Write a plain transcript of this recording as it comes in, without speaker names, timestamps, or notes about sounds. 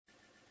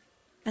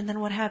And then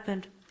what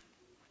happened?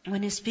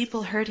 When his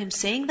people heard him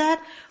saying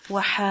that,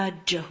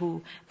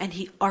 وَحَاجَّهُ, and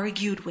he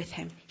argued with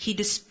him. He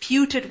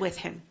disputed with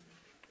him.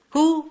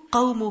 Who?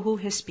 قَوْمُهُ,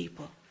 his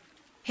people.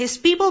 His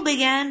people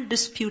began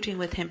disputing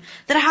with him.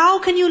 That how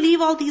can you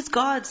leave all these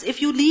gods?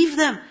 If you leave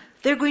them,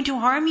 they're going to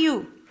harm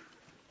you.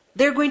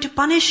 They're going to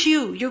punish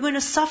you. You're going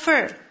to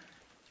suffer.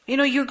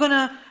 You're going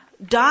to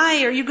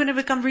die, or you're going to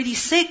become really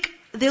sick.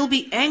 They'll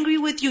be angry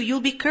with you.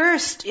 You'll be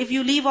cursed if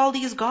you leave all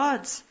these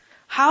gods.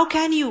 How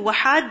can you?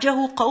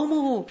 وَحَاجَّهُ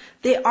قَوْمُهُ.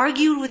 They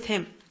argued with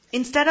him.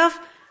 Instead of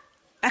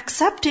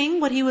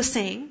accepting what he was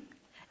saying,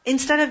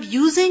 instead of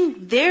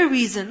using their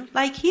reason,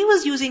 like he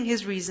was using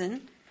his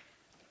reason,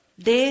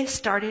 they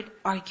started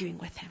arguing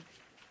with him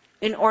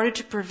in order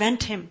to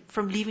prevent him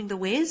from leaving the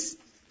ways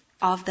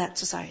of that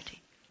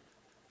society.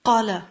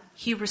 قَالَ,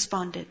 he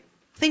responded.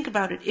 Think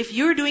about it. If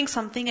you're doing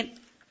something and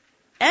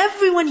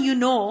everyone you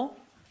know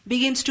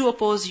begins to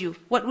oppose you,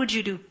 what would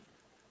you do?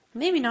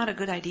 Maybe not a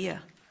good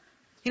idea.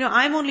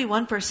 I'm only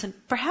one person.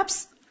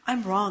 Perhaps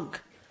I'm wrong.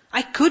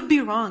 I could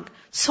be wrong.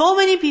 So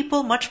many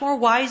people, much more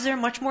wiser,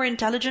 much more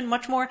intelligent,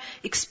 much more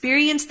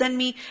experienced than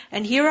me,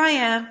 and here I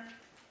am.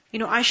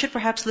 I should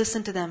perhaps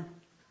listen to them.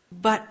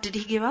 But did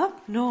he give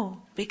up?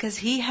 No. Because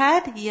he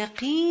had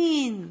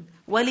yaqeen.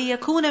 وَلِيَكُونَ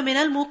مِنَ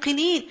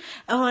الْمُوقِنِينَ.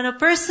 And when a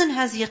person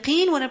has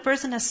yaqeen, when a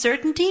person has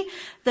certainty,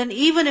 then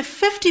even if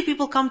 50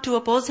 people come to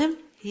oppose him,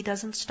 he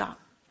doesn't stop.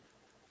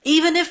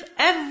 Even if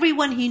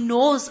everyone he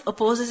knows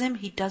opposes him,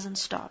 he doesn't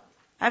stop.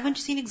 Haven't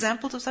you seen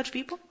examples of such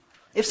people?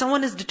 If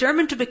someone is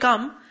determined to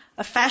become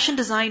a fashion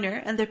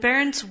designer and their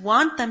parents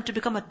want them to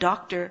become a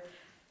doctor,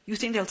 you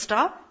think they'll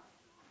stop?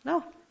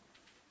 No.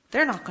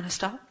 They're not going to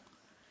stop.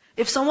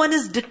 If someone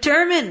is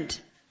determined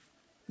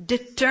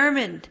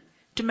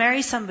to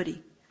marry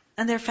somebody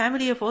and their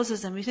family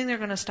opposes them, you think they're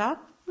going to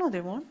stop? No, they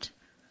won't.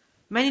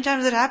 Many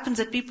times it happens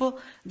that people,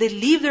 they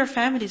leave their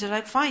families. They're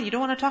like, fine, you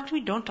don't want to talk to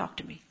me? Don't talk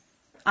to me.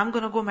 I'm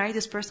going to go marry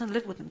this person and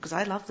live with them because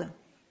I love them.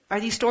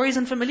 Are these stories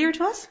unfamiliar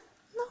to us?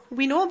 No,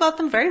 we know about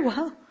them very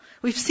well.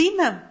 We've seen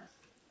them.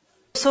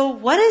 So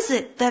what is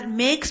it that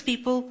makes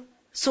people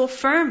so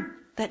firm?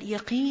 That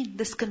yaqeen,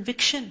 this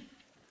conviction,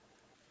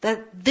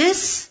 that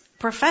this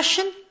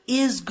profession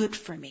is good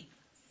for me.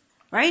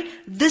 Right?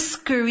 This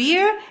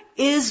career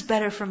is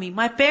better for me.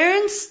 My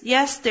parents,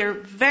 yes, they're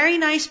very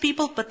nice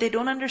people, but they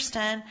don't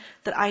understand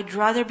that I'd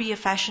rather be a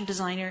fashion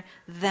designer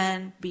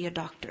than be a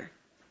doctor.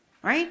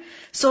 Right?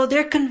 So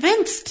they're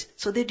convinced,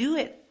 so they do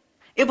it.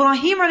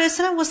 Ibrahim a.s.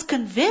 was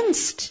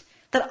convinced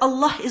that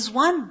Allah is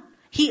one.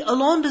 He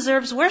alone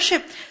deserves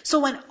worship. So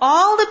when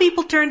all the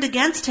people turned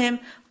against him,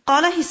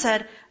 قَالَ, he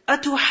said,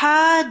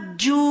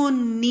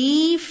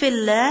 أَتُحَاجُّونِي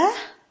فِي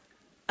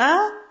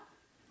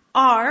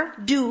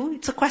اللَّهِ? Do,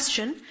 it's a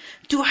question.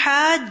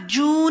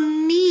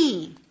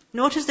 تُحَاجُّونِي.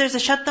 Notice there's a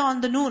shadda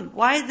on the noon.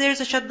 Why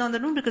there's a shadda on the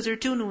noon? Because there are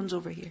two noons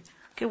over here.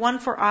 Okay, one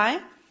for I,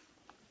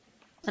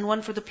 and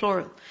one for the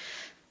plural.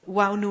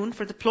 Waw noon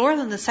for the plural,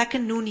 and the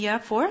second noon ya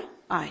for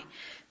I.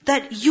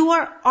 That you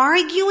are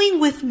arguing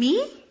with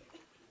me?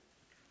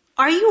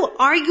 Are you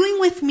arguing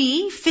with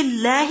me,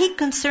 fillahi,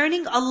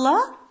 concerning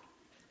Allah?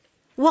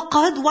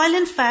 وَقَدْ, while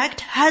in fact,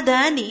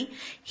 hadani,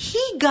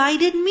 He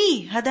guided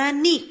me.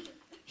 Hadani.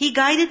 He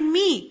guided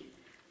me.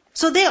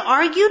 So they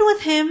argued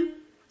with him,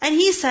 and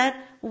he said,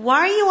 why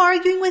are you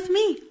arguing with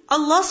me?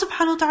 Allah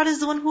subhanahu wa ta'ala is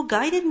the one who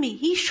guided me.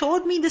 He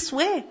showed me this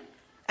way.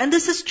 And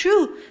this is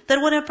true,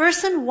 that when a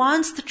person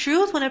wants the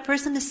truth, when a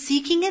person is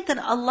seeking it, then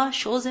Allah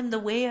shows him the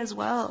way as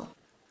well.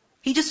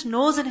 He just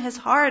knows in his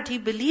heart, he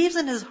believes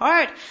in his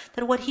heart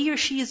that what he or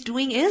she is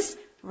doing is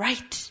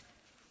right.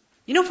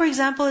 For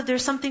example, if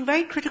there's something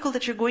very critical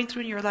that you're going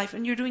through in your life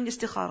and you're doing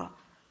istikhara,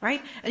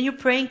 right? And you're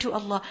praying to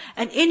Allah.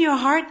 And in your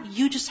heart,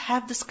 you just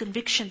have this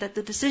conviction that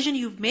the decision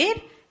you've made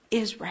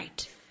is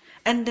right.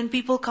 And then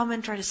people come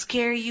and try to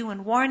scare you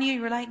and warn you.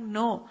 You're like,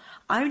 no,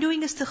 I'm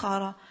doing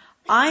istikhara.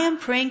 I am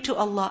praying to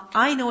Allah.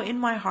 I know in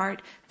my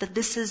heart that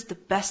this is the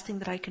best thing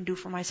that I can do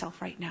for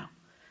myself right now.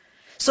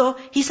 So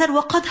he said,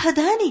 وَقَدْ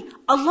هَدَانِي.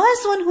 Allah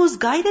is the one who's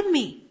guided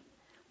me.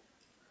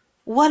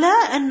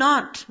 وَلَا, and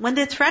not. When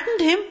they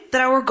threatened him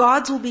that our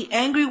gods will be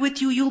angry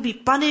with you, you'll be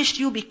punished,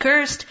 you'll be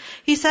cursed,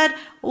 he said,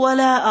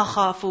 وَلَا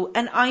أَخَافُ,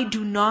 and I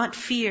do not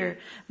fear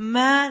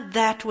مَا,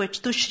 that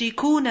which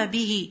تُشْرِكُونَ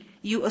بِهِ,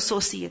 you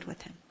associate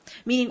with him.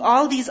 Meaning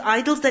all these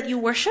idols that you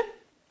worship,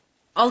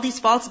 all these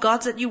false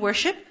gods that you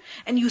worship,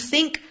 and you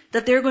think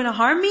that they're going to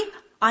harm me,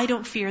 I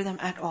don't fear them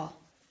at all.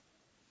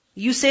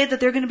 You say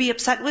that they're going to be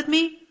upset with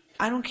me,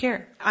 I don't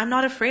care. I'm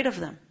not afraid of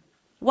them.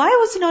 Why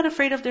was he not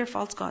afraid of their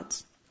false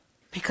gods?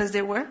 Because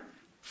they were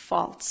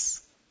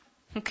false.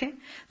 Okay?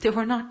 They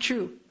were not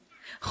true.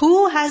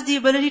 Who has the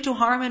ability to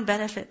harm and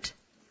benefit?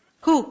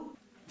 Who?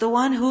 The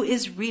one who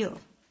is real.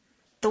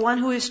 The one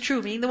who is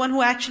true, meaning the one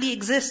who actually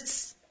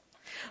exists.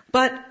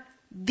 But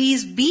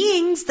these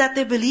beings that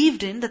they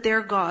believed in, that they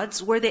are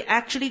gods, were they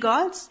actually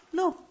gods?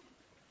 No.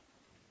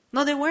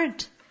 No, they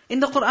weren't. In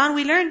the Quran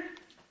we learn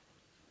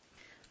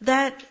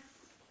that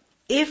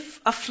if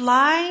a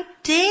fly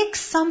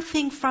takes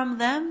something from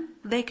them,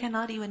 they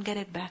cannot even get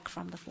it back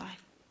from the fly.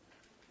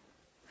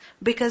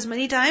 Because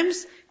many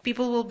times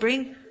people will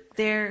bring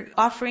their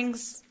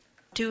offerings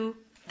to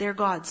their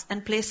gods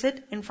and place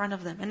it in front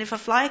of them. And if a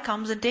fly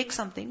comes and takes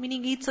something,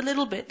 meaning eats a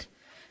little bit,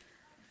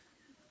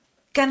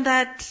 can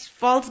that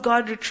false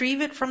god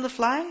retrieve it from the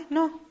fly?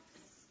 No.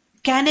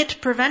 Can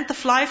it prevent the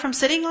fly from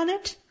sitting on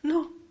it?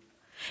 No.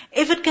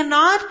 If it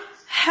cannot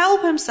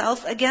help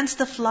himself against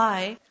the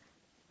fly,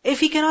 if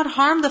he cannot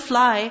harm the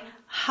fly,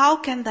 how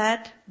can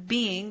that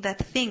being, that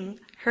thing,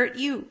 hurt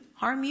you,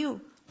 harm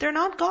you? They're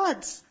not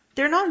gods.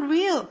 They're not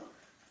real.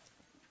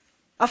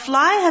 A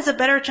fly has a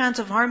better chance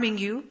of harming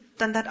you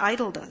than that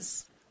idol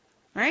does.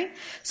 Right?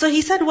 So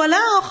he said,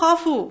 وَلَا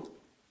أَخَافُ.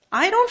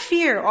 I don't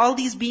fear all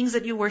these beings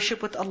that you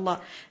worship with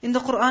Allah. In the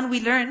Quran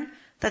we learn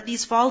that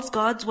these false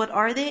gods, what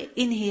are they?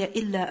 إِنْ هِيَ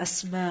إِلَّا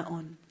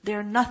أَسْمَاءٌ.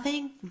 They're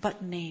nothing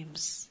but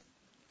names.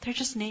 They're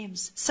just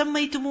names.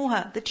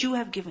 سَمَّيْتُمُوهَا, that you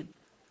have given.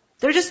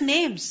 They're just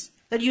names.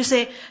 That you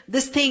say,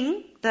 this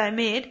thing that I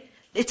made,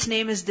 its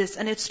name is this,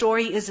 and its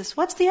story is this.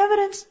 What's the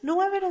evidence?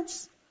 No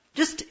evidence.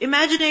 Just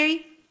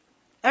imaginary.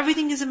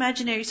 Everything is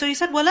imaginary. So he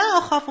said,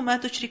 وَلَا أَخَافُ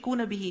مَا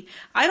تُشْرِكُونَ بِهِ.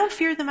 I don't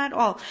fear them at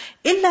all.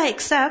 إِلَّا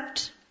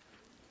except,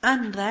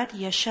 and that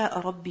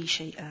يَشَاءَ رَبِّي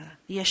شَيْئًا.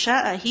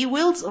 يَشَاءَ, He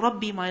wills,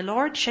 Rabbi, my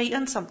Lord,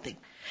 شَيْئًا, something.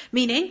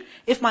 Meaning,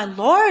 if my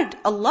Lord,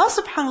 Allah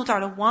subhanahu wa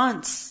ta'ala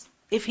wants,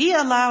 if He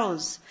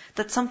allows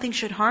that something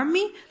should harm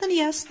me, then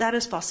yes, that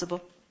is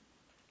possible.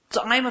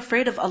 So I'm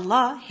afraid of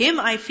Allah, Him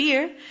I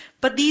fear,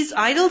 but these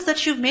idols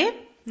that you've made,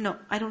 no,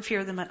 I don't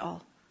fear them at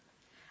all.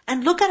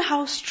 And look at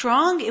how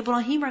strong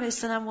Ibrahim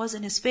a.s. was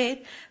in his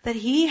faith, that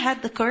he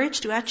had the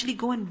courage to actually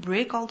go and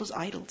break all those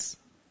idols.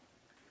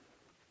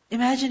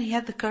 Imagine he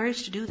had the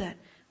courage to do that.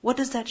 What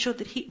does that show?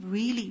 That he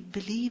really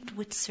believed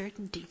with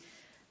certainty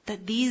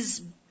that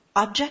these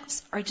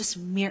objects are just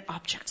mere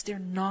objects. They're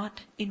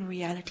not in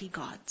reality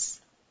gods.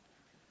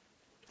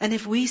 And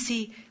if we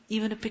see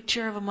even a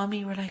picture of a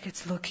mummy, we're like,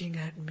 it's looking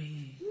at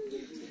me.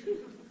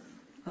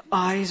 The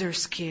eyes are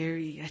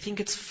scary. I think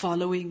it's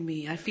following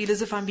me. I feel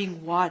as if I'm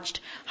being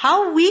watched.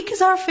 How weak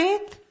is our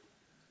faith?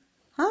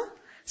 Huh?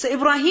 So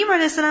Ibrahim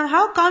a.s.,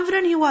 how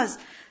confident he was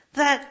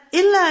that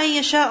إِلَّا أَن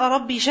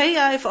يَشَاءَ رَبِّي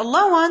شَيْئًا. If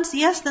Allah wants,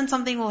 yes, then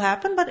something will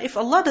happen. But if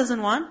Allah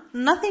doesn't want,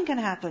 nothing can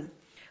happen.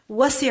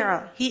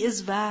 وَسِعَ, He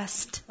is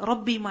vast.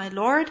 Rabbi, my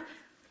Lord,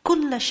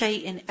 كُلَّ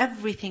شَيْءٍ,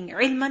 everything,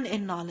 ilman,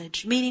 in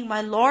knowledge. Meaning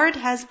my Lord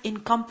has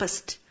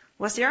encompassed.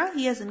 Wasi'a,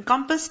 He has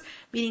encompassed,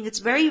 meaning it's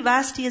very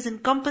vast. He has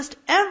encompassed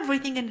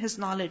everything in His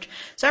knowledge.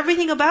 So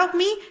everything about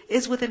me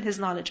is within His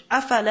knowledge.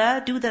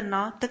 أَفَلَا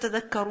دُودَنَّا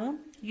تَتَذَكَّرُونَ.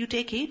 You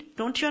take heed.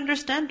 Don't you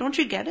understand? Don't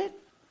you get it?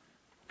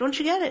 Don't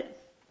you get it?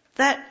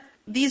 That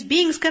these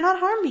beings cannot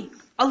harm me.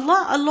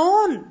 Allah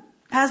alone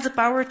has the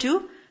power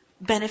to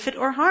benefit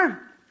or harm.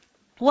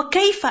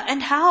 وَكَيْفَ,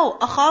 and how,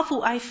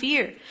 أَخَافُ, I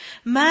fear,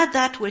 مَا,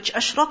 that which,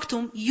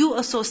 أَشْرَكْتُمْ, you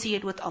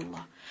associate with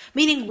Allah.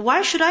 Meaning,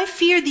 why should I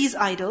fear these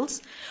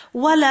idols?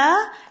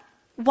 وَلَا,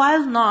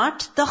 while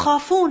not,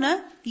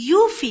 تَخَافُونَ,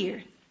 you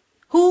fear.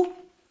 Who?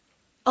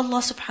 Allah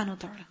subhanahu wa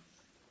ta'ala.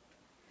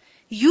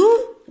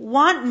 You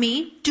want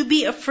me to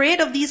be afraid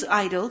of these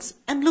idols,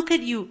 and look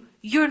at you.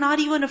 You're not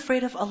even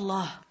afraid of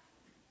Allah.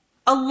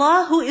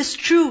 Allah who is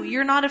true,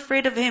 you're not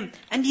afraid of Him.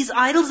 And these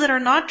idols that are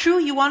not true,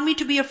 you want me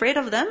to be afraid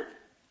of them?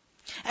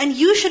 And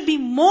you should be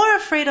more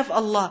afraid of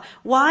Allah.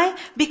 Why?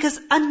 Because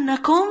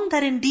أَنَّكُمْ,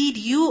 that indeed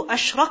you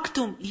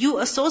أَشْرَكْتُمْ, you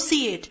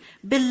associate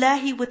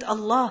billahi, with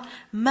Allah,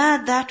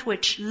 مَا, that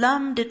which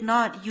lam, did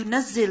not,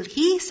 yunazzil,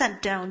 He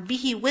sent down,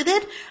 bihi, with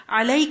it,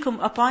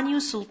 alaykum, upon you,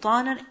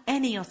 sultanan,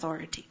 any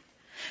authority.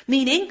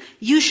 Meaning,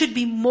 you should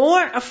be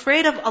more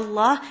afraid of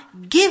Allah,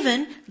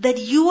 given that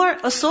you are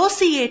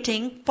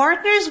associating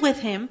partners with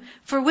Him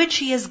for which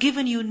He has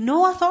given you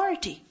no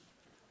authority.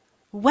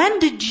 When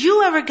did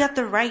you ever get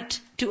the right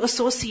to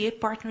associate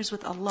partners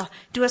with Allah,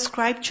 to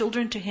ascribe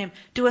children to Him,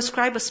 to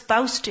ascribe a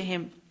spouse to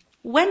Him?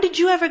 When did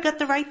you ever get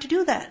the right to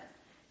do that?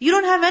 You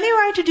don't have any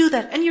right to do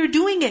that, and you're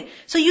doing it.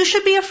 So you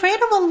should be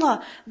afraid of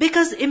Allah,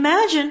 because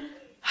imagine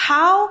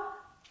how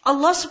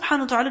Allah subhanahu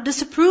wa ta'ala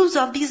disapproves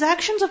of these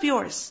actions of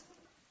yours.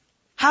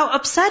 How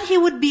upset He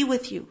would be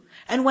with you.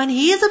 And when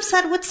He is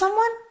upset with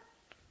someone,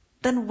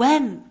 then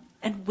when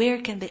and where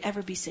can they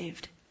ever be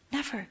saved?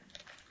 Never.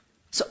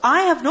 So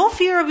I have no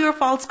fear of your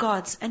false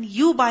gods. And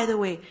you, by the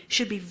way,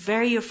 should be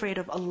very afraid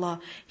of Allah.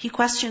 He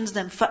questions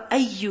them,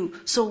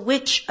 فَأَيُّ, so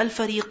which,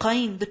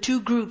 al-fariqain, the two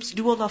groups,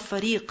 dual of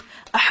fariq,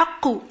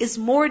 أَحَقُّ, is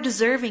more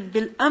deserving,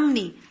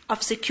 bil-amni,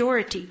 of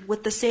security,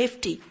 with the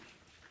safety.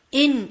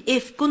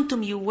 If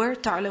kuntum, you were,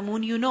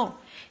 ta'lamun, you know.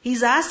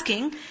 He's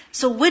asking,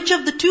 so which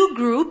of the two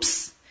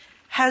groups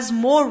has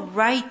more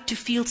right to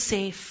feel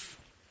safe?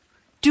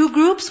 Two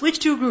groups? Which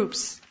two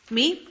groups?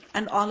 Me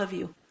and all of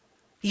you.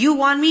 You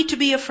want me to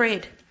be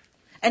afraid.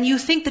 And you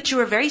think that you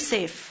are very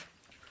safe.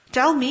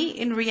 Tell me,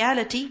 in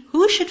reality,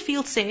 who should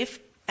feel safe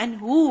and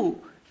who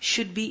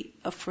should be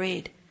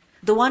afraid?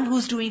 The one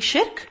who's doing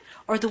shirk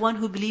or the one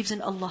who believes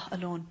in Allah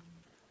alone?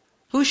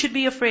 Who should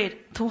be afraid?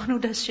 The one who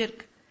does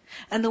shirk.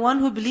 And the one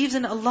who believes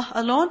in Allah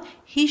alone,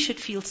 he should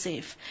feel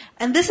safe.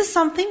 And this is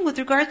something with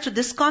regards to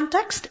this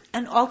context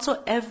and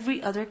also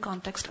every other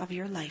context of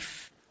your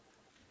life.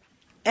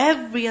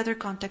 every other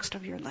context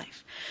of your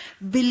life.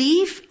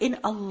 Belief in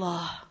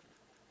Allah,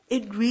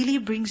 it really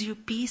brings you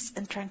peace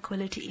and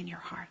tranquility in your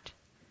heart.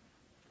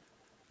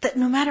 That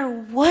no matter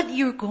what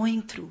you're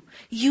going through,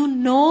 you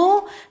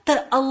know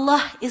that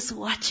Allah is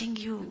watching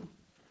you.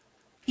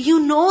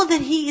 You know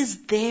that He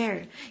is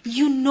there.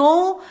 You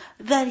know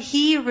that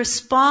He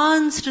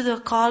responds to the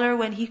caller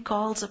when he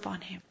calls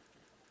upon Him.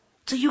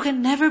 So you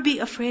can never be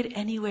afraid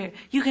anywhere.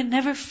 You can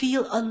never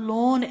feel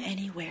alone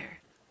anywhere.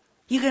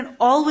 You can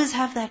always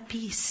have that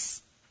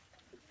peace.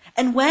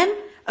 And when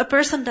a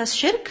person does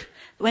shirk,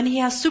 when he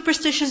has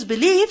superstitious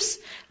beliefs,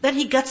 then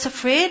he gets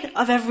afraid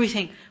of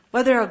everything.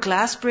 Whether a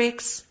glass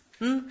breaks,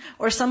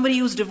 or somebody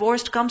who's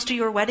divorced comes to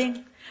your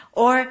wedding,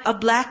 or a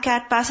black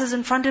cat passes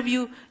in front of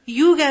you,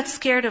 you get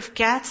scared of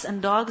cats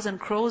and dogs and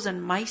crows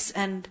and mice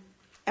and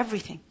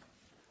everything.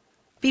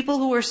 People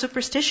who are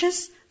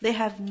superstitious, they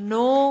have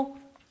no,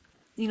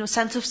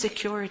 sense of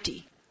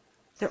security.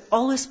 They're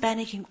always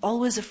panicking,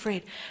 always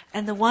afraid.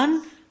 And the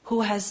one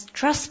who has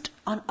trust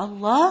on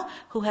Allah,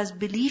 who has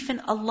belief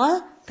in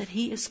Allah, that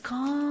he is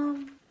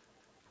calm.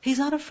 He's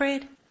not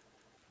afraid.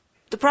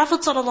 The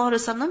Prophet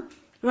ﷺ,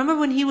 remember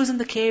when he was in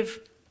the cave,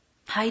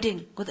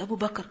 hiding with Abu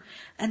Bakr,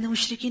 and the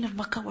mushrikeen of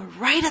Makkah were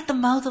right at the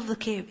mouth of the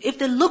cave. If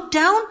they looked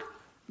down,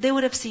 they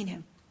would have seen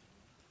him.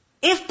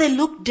 If they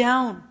looked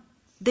down,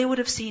 they would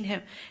have seen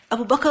him.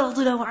 Abu Bakr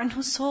radhiyallahu anhu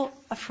was so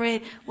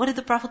afraid. What did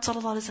the Prophet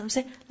ﷺ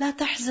say? لا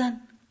تحزن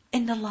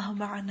إن الله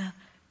معنا.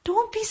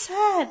 Don't be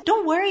sad.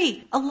 Don't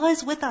worry. Allah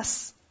is with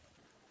us.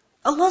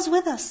 Allah is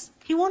with us.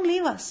 He won't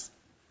leave us.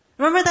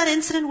 Remember that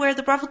incident where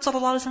the Prophet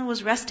ﷺ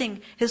was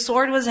resting, his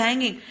sword was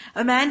hanging.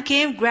 A man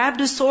came, grabbed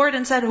his sword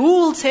and said, "Who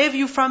will save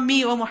you from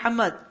me, O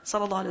Muhammad?"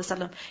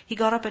 ﷺ. He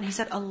got up and he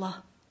said,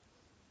 "Allah.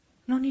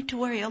 No need to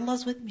worry, Allah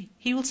is with me.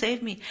 He will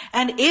save me.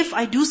 And if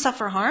I do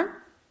suffer harm,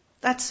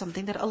 that's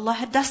something that Allah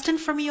had destined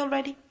for me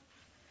already."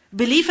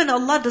 Belief in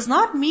Allah does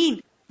not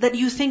mean that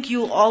you think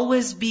you'll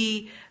always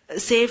be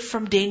safe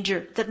from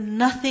danger, that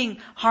nothing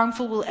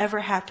harmful will ever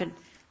happen.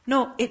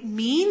 No, it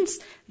means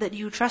that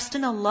you trust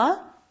in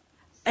Allah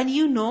and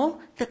you know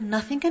that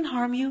nothing can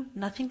harm you,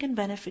 nothing can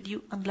benefit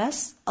you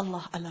unless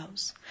Allah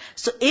allows.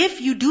 So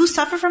if you do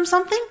suffer from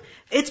something,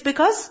 it's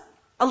because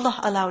Allah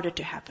allowed it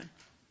to happen.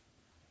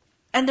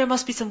 And there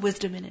must be some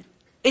wisdom in it.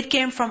 It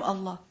came from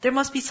Allah. There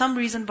must be some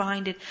reason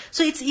behind it.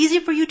 So it's easy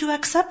for you to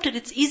accept it.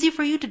 It's easy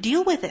for you to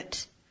deal with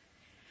it.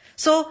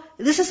 So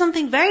this is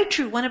something very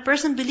true. When a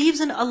person believes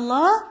in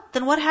Allah,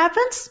 then what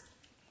happens?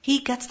 He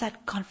gets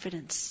that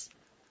confidence.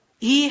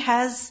 He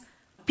has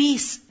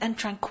peace and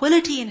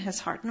tranquility in his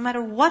heart. No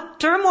matter what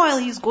turmoil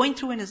he's going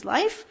through in his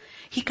life,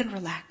 he can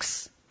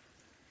relax.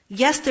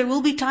 Yes, there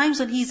will be times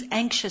when he's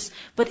anxious,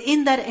 but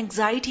in that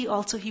anxiety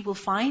also he will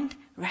find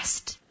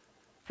rest.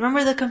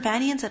 Remember the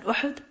companions at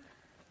Uhud?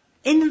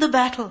 In the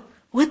battle,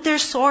 with their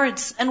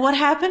swords, and what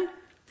happened?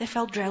 They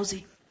felt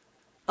drowsy.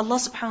 Allah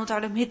subhanahu wa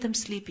ta'ala made them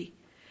sleepy.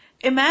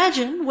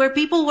 Imagine where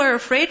people were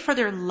afraid for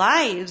their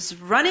lives,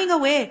 running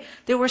away.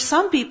 There were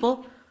some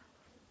people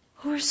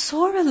who were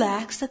so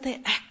relaxed that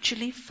they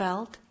actually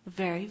felt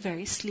very,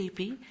 very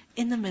sleepy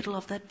in the middle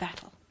of that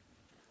battle.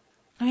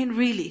 I mean,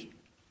 really,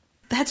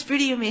 that's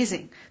pretty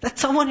amazing. That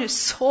someone is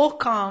so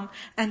calm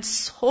and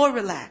so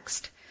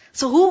relaxed.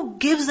 So who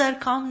gives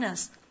that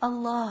calmness?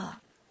 Allah.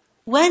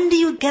 When do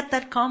you get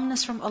that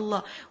calmness from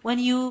Allah? When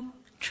you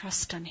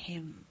trust on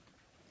Him.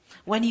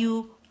 When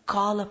you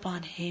call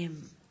upon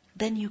Him.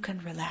 Then you can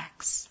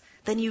relax.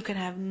 Then you can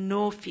have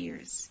no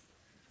fears.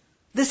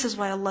 This is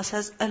why Allah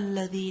says,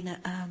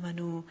 الَّذِينَ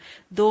آمَنُوا.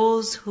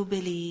 Those who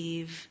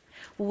believe.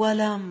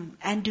 وَلَمْ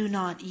and do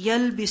not.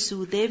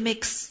 يَلْبِسُوا they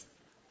mix.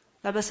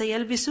 لَبَسَ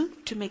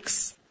يَلْبِسُوا to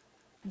mix.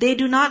 They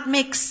do not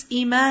mix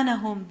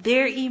إِيمَانَهُمْ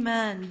their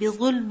iman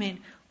بِظُلْمٍ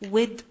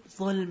with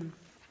ظulm.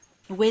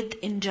 With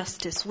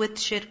injustice, with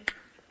shirk.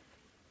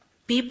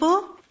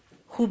 People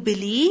who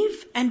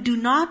believe and do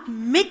not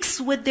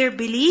mix with their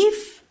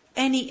belief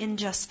any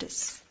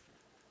injustice.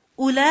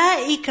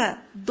 أُولَئِكَ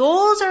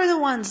those are the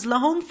ones,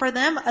 lahum for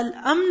them,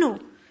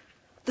 al-amnu,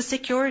 the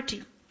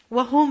security.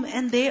 وَهُمْ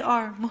and they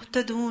are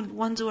muhtadun,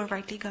 ones who are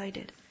rightly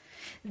guided.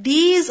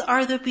 These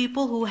are the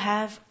people who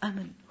have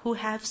aman, who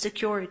have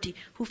security,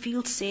 who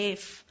feel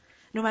safe,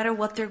 no matter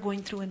what they're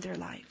going through in their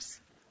lives.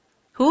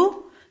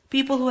 Who?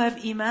 People who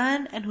have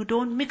iman and who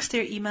don't mix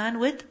their iman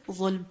with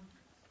zulm.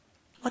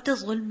 What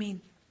does zulm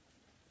mean?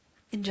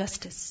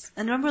 Injustice.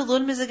 And remember,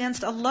 zulm is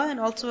against Allah and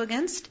also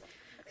against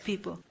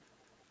people.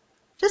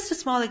 Just a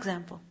small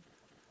example.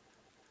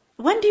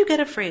 When do you get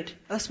afraid?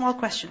 A small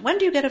question. When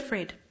do you get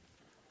afraid?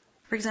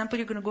 For example,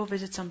 you're going to go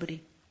visit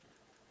somebody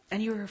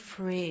and you're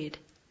afraid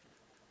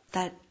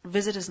that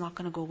visit is not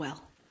going to go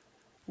well.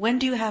 When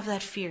do you have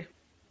that fear?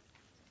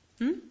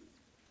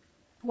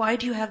 Why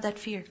do you have that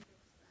fear?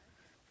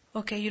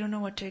 Okay, you don't know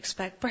what to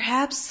expect.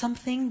 Perhaps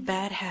something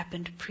bad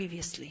happened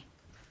previously.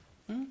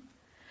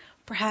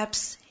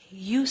 Perhaps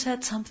you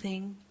said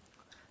something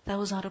that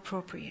was not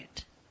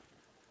appropriate.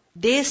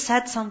 They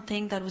said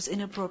something that was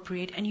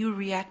inappropriate and you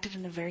reacted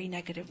in a very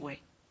negative way.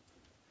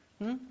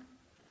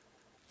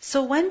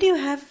 So when do you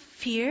have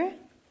fear?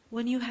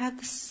 when you had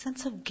this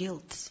sense of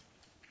guilt.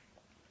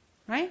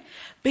 Right?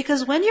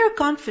 Because when you're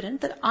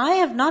confident that I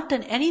have not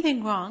done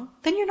anything wrong,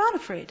 then you're not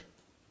afraid.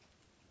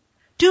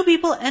 Two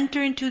people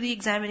enter into the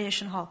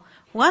examination hall.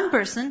 One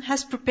person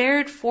has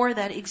prepared for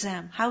that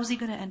exam. How is he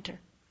going to enter?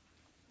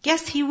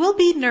 Yes, he will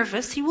be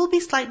nervous, he will be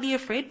slightly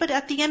afraid, but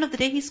at the end of the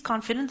day, he's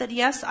confident that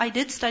yes, I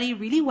did study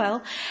really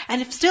well,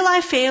 and if still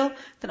I fail,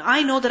 then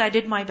I know that I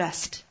did my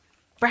best.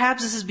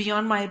 Perhaps this is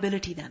beyond my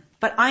ability then,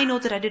 but I know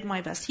that I did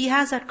my best. He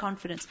has that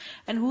confidence.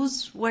 And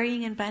who's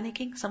worrying and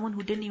panicking? Someone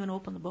who didn't even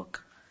open the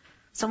book.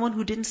 Someone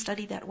who didn't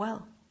study that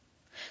well.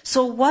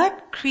 So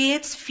what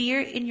creates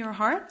fear in your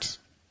heart?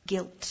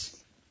 Guilt.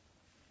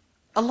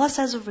 Allah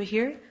says over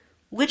here,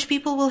 which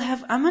people will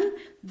have aman?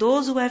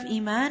 Those who have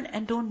iman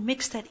and don't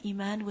mix that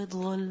iman with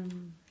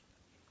dhulm.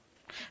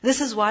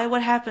 This is why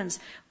what happens?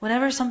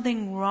 Whenever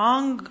something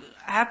wrong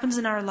happens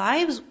in our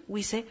lives,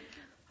 we say,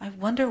 I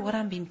wonder what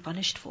I'm being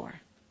punished for.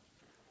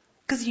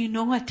 Because you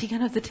know at the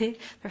end of the day,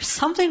 there's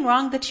something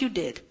wrong that you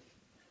did.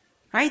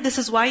 Right? This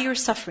is why you're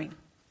suffering.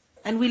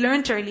 And we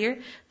learned earlier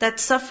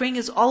that suffering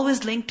is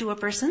always linked to a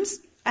person's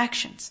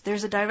actions.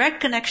 There's a direct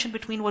connection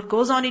between what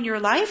goes on in your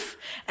life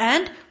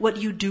and what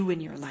you do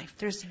in your life.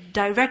 There's a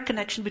direct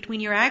connection between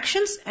your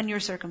actions and your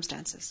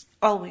circumstances.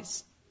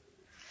 Always.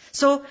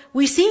 So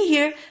we see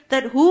here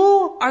that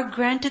who are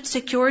granted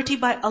security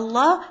by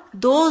Allah?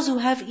 Those who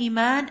have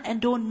iman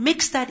and don't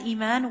mix that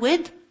iman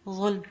with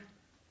dhulm.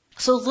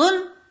 So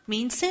dhulm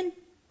means sin.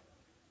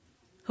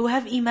 Who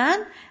have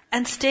iman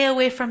and stay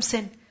away from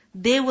sin.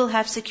 They will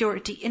have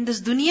security in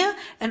this dunya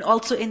and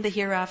also in the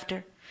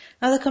hereafter.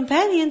 Now the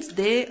companions,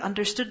 they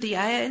understood the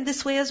ayah in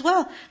this way as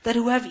well. That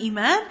who have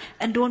iman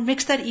and don't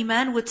mix that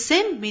iman with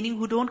sin, meaning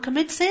who don't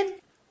commit sin.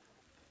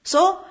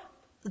 So,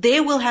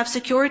 they will have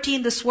security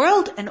in this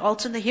world and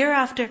also in the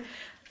hereafter.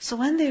 So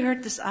when they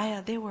heard this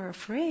ayah, they were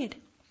afraid.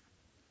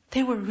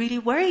 They were really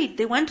worried.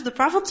 They went to the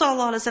Prophet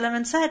ﷺ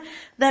and said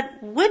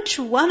that which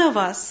one of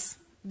us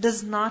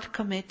does not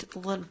commit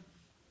dhulm?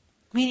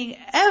 Meaning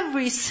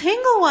every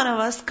single one of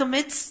us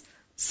commits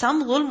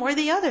some dhulm or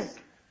the other.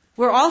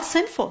 We're all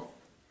sinful.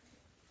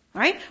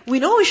 Right? We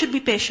know we should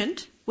be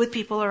patient with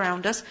people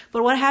around us,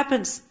 but what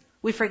happens?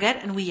 We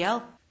forget and we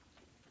yell.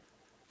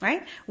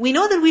 Right? We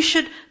know that we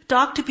should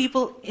talk to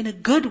people in a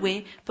good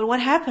way, but what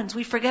happens?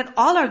 We forget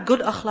all our good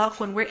akhlaq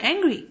when we're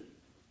angry.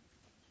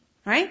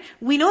 Right?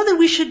 We know that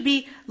we should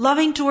be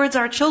loving towards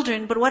our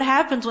children, but what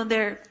happens when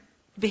they're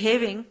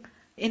behaving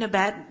in a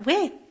bad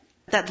way?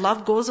 That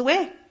love goes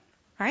away.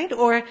 Right?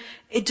 Or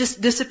it just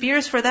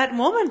disappears for that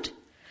moment.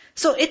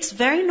 So it's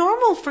very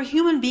normal for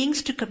human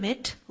beings to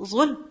commit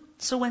dhulm.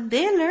 So when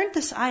they learned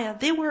this ayah,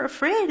 they were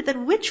afraid that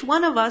which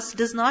one of us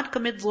does not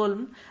commit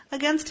dhulm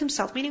against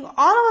himself? Meaning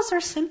all of us are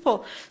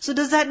sinful. So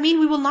does that mean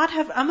we will not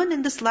have aman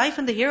in this life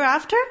and the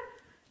hereafter?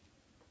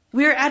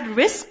 We are at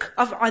risk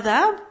of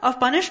adab,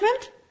 of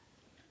punishment?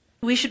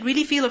 We should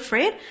really feel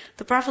afraid.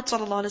 The Prophet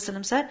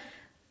ﷺ said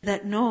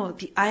that no,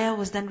 the ayah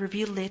was then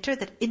revealed later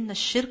that inna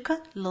shirka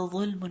la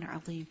dhulmun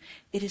azim.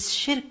 It is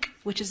shirk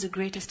which is the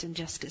greatest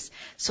injustice.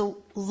 So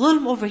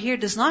dhulm over here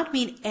does not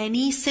mean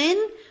any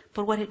sin,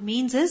 but what it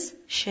means is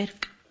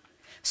shirk.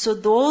 So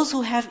those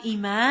who have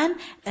iman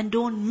and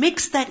don't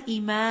mix that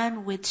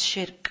iman with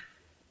shirk.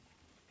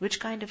 Which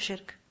kind of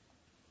shirk?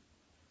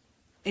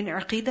 In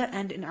aqidah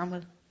and in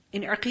amal.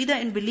 In aqidah,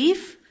 in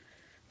belief,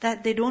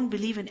 that they don't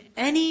believe in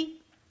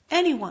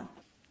anyone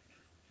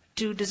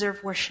to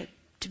deserve worship,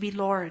 to be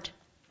Lord,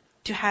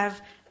 to have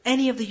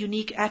any of the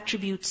unique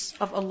attributes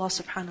of Allah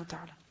subhanahu wa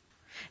ta'ala.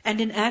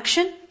 And in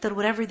action, that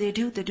whatever they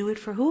do it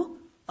for who?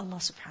 Allah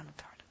subhanahu wa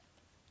ta'ala.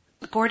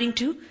 According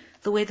to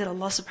the way that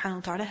Allah subhanahu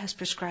wa ta'ala has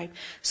prescribed.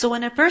 So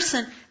when a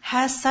person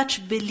has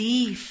such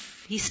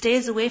belief, he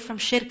stays away from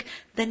shirk,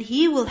 then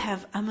he will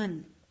have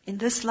aman in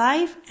this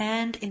life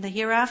and in the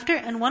hereafter.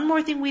 And one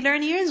more thing we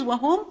learn here is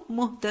وَهُمْ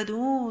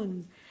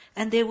مُهْتَدُونَ.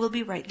 And they will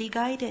be rightly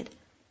guided.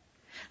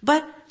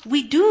 But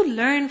we do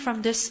learn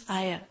from this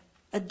ayah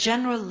a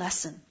general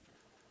lesson.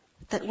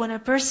 That when a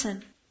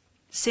person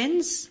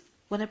sins,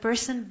 when a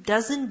person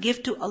doesn't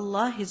give to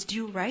Allah His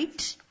due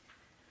right,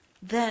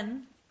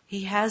 then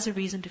he has a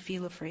reason to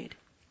feel afraid.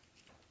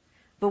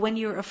 But when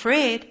you're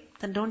afraid,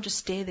 then don't just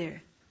stay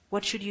there.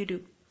 What should you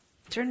do?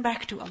 Turn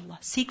back to Allah.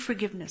 Seek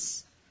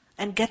forgiveness.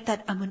 And get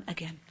that aman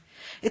again.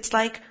 It's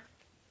like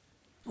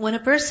when a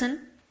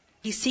person,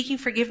 he's seeking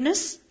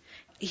forgiveness,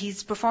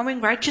 he's performing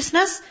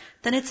righteousness,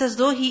 then it's as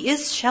though he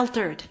is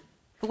sheltered.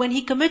 But when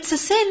he commits a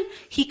sin,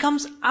 he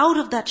comes out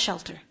of that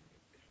shelter.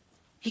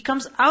 He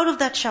comes out of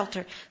that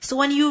shelter. So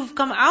when you've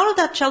come out of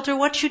that shelter,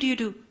 what should you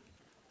do?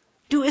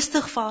 Do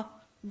istighfar.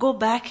 Go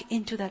back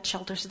into that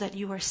shelter so that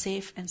you are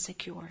safe and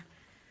secure.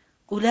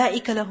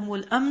 أُولَٰئِكَ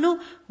لَهُمُ الْأَمْنُ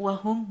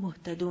وَهُمْ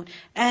مُهْتَدُونَ.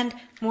 And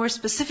more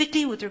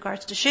specifically with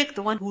regards to shirk,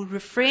 the one who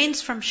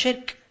refrains from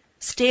shirk,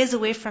 stays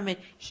away from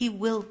it, he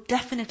will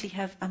definitely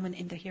have aman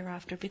in the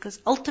hereafter. Because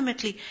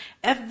ultimately,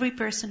 every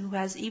person who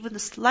has even the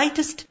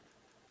slightest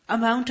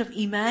amount of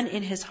iman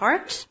in his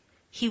heart,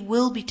 he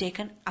will be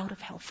taken out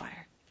of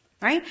hellfire.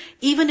 Right?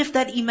 Even if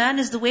that iman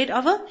is the weight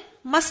of a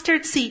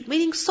mustard seed,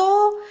 meaning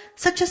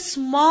such a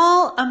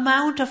small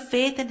amount of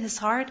faith in his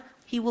heart,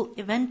 he will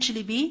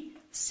eventually be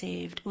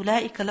saved.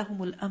 أُولَٰئِكَ لَهُمُ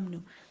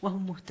الْأَمْنُ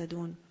وَهُمْ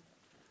مُهْتَدُونَ.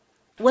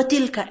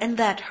 وَتِلْكَ, and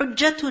that,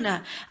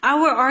 حُجَّتُنَا,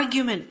 our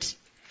argument.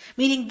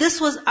 Meaning this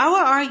was our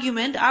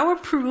argument, our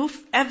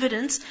proof,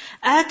 evidence.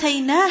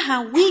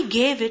 آتَيْنَاهَا, we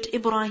gave it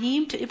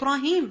Ibrahim to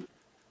Ibrahim.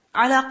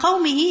 عَلَىٰ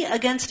قَوْمِهِ,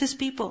 against his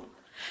people.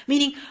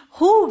 Meaning,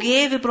 who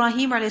gave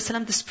Ibrahim a.s.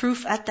 this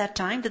proof at that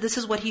time, that this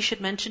is what he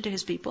should mention to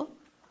his people?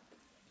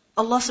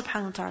 Allah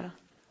subhanahu wa ta'ala.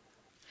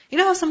 You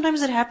know how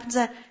sometimes it happens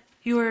that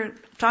you are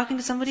talking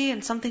to somebody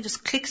and something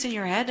just clicks in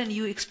your head and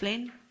you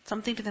explain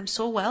something to them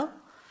so well,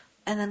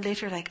 and then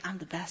later like, I'm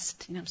the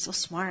best, I'm so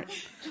smart.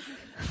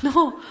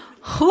 No,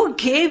 who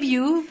gave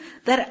you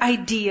that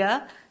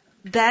idea,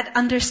 that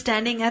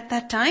understanding at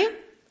that time?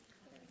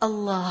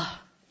 Allah.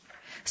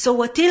 So,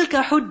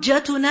 وَتِلْكَ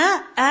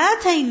حُجَّتُنَا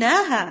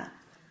آتَيْنَاهَا.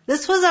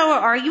 This was our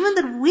argument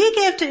that we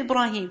gave to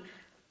Ibrahim.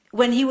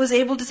 When he was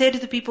able to say to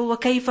the people,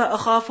 وَكَيْفَ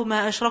أَخَافُ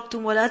مَا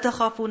أَشْرَكْتُمْ وَلَا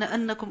تَخَافُونَ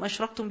أَنَّكُمْ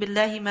أَشْرَكْتُمْ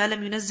بِاللَّهِ مَا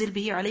لَمْ يُنَزِّلْ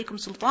بِهِ عَلَيْكُمْ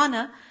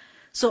سُلْطَانًا.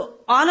 So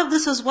all of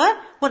this is what?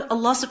 What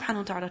Allah subhanahu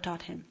wa ta'ala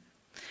taught him.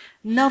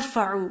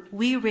 نَرْفَعُ,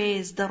 we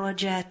raise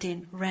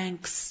darajatin,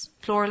 ranks.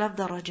 Plural of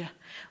daraja.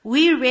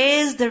 We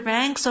raise the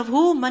ranks of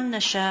who? مَن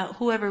نَشَاءُ,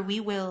 whoever we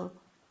will.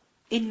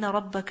 إِنَّ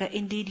رَبَّكَ,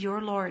 indeed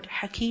your Lord,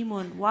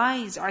 حَكِيمٌ,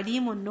 wise,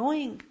 عَلِيمٌ,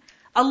 knowing.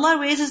 Allah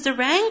raises the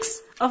ranks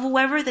of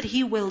whoever that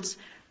He wills.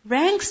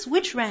 Ranks,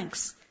 which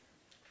ranks?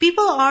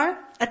 People are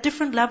at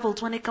different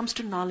levels when it comes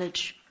to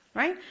knowledge,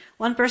 right?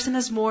 One person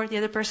has more, the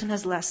other person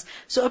has less.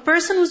 So a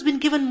person who's been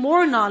given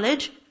more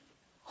knowledge,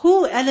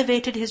 who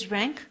elevated his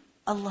rank?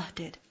 Allah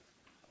did.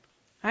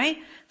 Right?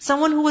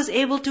 Someone who was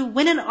able to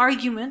win an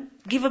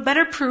argument, give a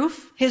better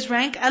proof, his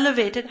rank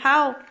elevated.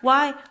 How?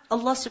 Why?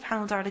 Allah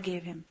subhanahu wa ta'ala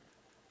gave him.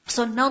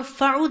 So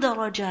نَرْفَعُ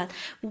دَرَجَاتٍ,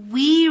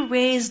 we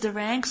raise the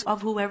ranks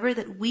of whoever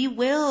that we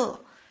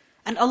will.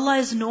 And Allah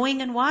is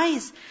knowing and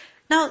wise.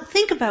 Now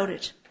think about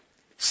it.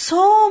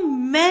 So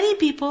many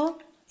people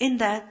in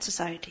that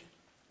society.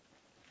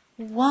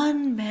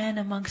 One man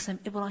amongst them,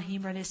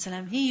 Ibrahim a.s.,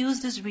 he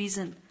used his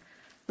reason,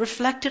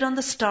 reflected on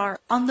the star,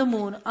 on the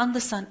moon, on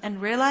the sun,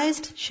 and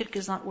realized shirk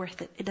is not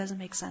worth it. It doesn't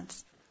make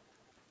sense.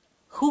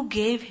 Who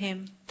gave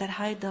him that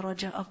high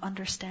daraja of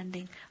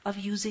understanding, of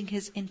using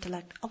his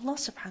intellect? Allah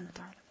subhanahu wa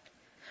ta'ala.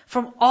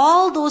 From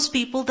all those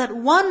people that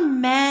one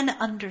man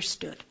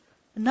understood.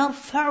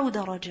 نَرْفَعُ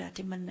دَرَجَاتٍ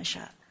مَن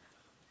نَشَاءُ.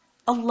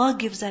 Allah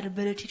gives that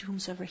ability to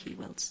whomsoever He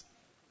wills.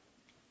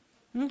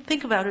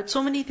 Think about it.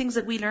 So many things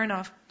that we learn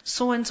of.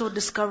 So-and-so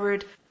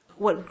discovered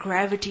what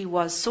gravity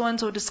was.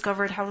 So-and-so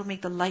discovered how to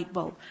make the light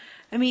bulb.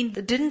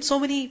 Didn't so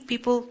many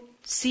people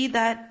see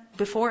that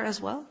before as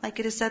well? Like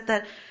it is said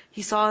that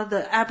he saw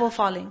the apple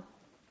falling,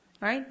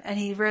 right? And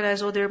he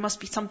realized, there must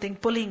be something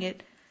pulling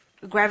it.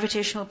 A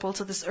gravitational pull.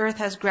 So this earth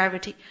has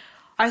gravity.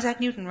 Isaac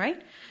Newton,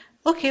 right?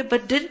 Okay,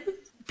 but didn't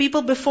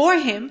people before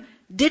him,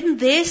 didn't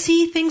they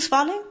see things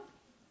falling?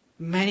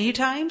 Many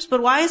times.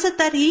 But why is it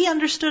that he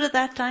understood at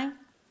that time?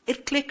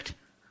 It clicked.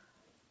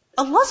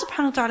 Allah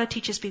subhanahu wa ta'ala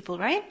teaches people,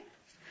 right?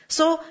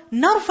 So,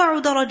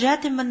 نَرْفَعُ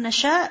دَرَجَاتٍ مَن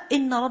نَشَاءُ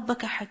إِنَّ رَبَّكَ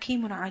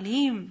حَكِيمٌ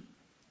عَلِيمٌ.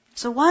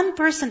 So one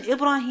person,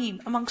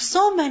 Ibrahim, among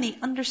so many,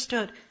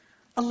 understood.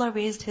 Allah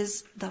raised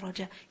his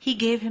daraja. He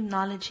gave him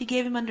knowledge. He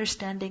gave him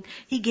understanding.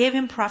 He gave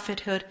him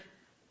prophethood.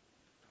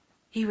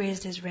 He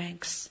raised his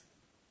ranks.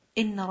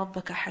 إِنَّ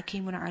رَبَّكَ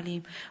حَكِيمٌ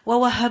عَلِيمٌ.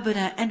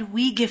 وَوَهَبْنَا, and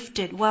we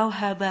gifted.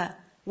 وَوْهَبَا,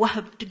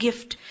 wahab, to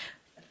gift.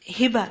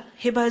 Hiba.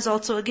 Hiba is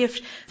also a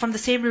gift from the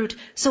same root.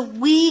 So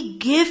we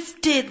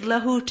gifted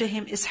lahu to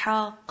him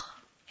Ishaq,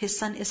 his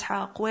son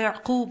Ishaq, wa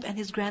Yaqub, and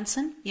his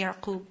grandson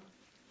Yaqub.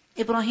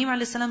 Ibrahim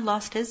a.s.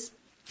 lost his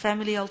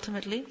family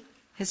ultimately,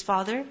 his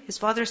father. His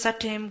father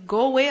said to him,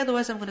 go away,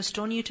 otherwise I'm going to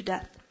stone you to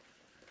death.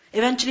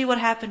 Eventually what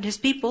happened? His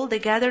people, they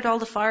gathered all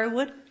the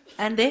firewood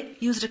and they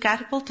used a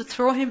catapult to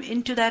throw him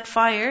into that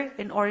fire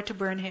in order to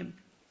burn him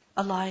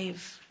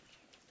alive.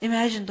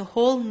 Imagine, the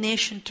whole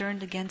nation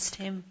turned against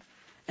him.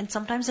 And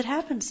sometimes it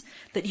happens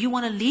that you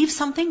want to leave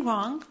something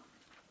wrong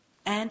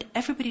and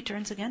everybody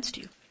turns against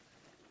you.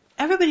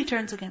 Everybody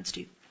turns against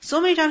you.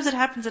 So many times it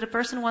happens that a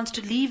person wants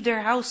to leave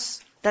their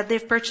house that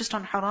they've purchased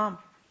on haram.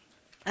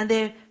 And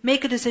they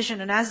make a decision,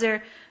 and as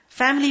their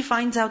family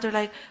finds out, they're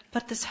like,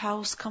 but this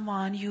house, come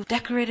on, you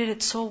decorated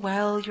it so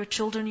well, your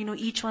children,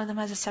 each one of them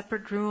has a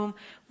separate room.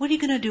 What are you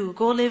going to do?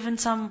 Go live in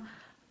some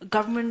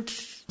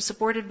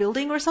government-supported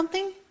building or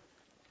something?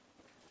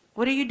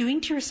 What are you doing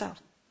to yourself?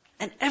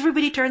 And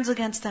everybody turns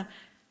against them.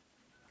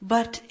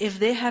 But if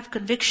they have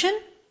conviction,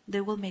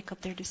 they will make up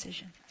their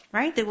decision.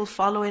 Right? They will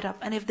follow it up.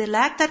 And if they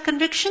lack that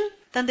conviction,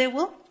 then they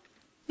will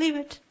leave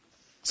it.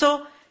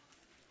 So,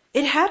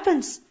 it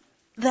happens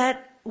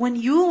that when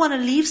you want to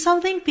leave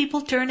something,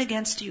 people turn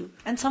against you.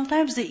 And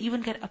sometimes they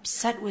even get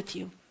upset with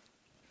you.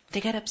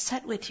 They get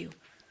upset with you.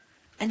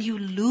 And you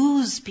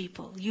lose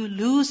people. You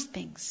lose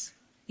things.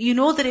 You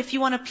know that if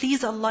you want to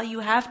please Allah, you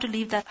have to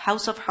leave that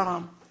house of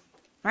haram.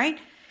 Right?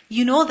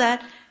 You know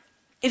that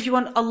if you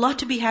want Allah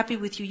to be happy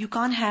with you, you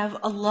can't have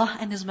Allah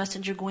and His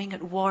Messenger going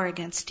at war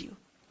against you.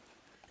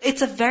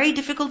 It's a very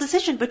difficult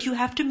decision, but you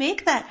have to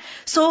make that.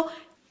 So,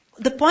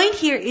 the point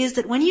here is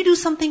that when you do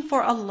something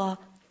for Allah,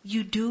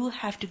 you do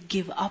have to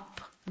give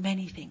up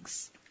many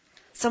things.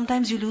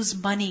 Sometimes you lose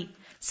money.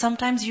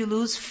 Sometimes you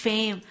lose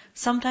fame.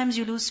 Sometimes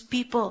you lose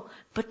people.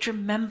 But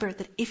remember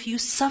that if you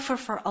suffer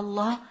for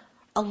Allah,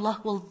 Allah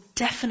will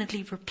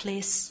definitely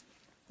replace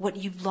what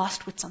you've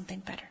lost with something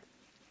better.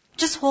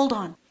 Just hold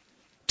on.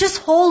 Just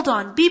hold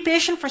on. Be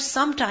patient for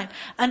some time.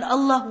 And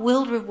Allah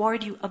will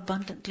reward you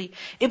abundantly.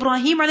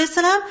 Ibrahim a.s.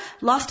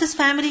 lost his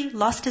family,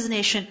 lost his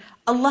nation.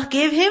 Allah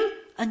gave him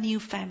a new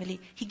family.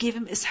 He gave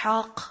him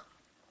Ishaq.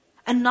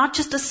 And not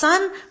just a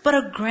son, but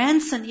a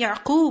grandson,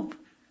 Yaqub.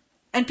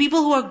 And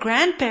people who are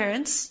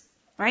grandparents,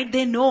 right,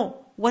 they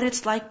know what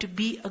it's like to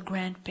be a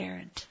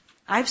grandparent.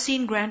 I've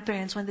seen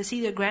grandparents, when they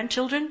see their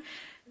grandchildren,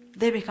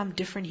 they become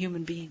different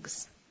human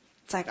beings.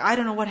 It's like, I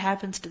don't know what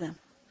happens to them.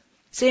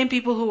 Same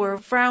people who were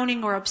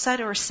frowning or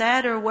upset or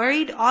sad or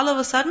worried, all of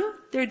a sudden,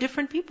 they're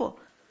different people.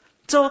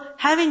 So,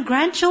 having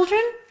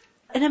grandchildren,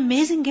 an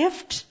amazing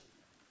gift.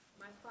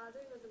 My father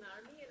was in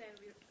army, and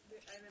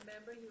I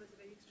remember he was a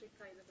very strict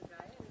kind of a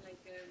guy,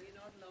 and we're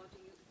not allowed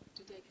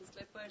to take his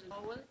slippers and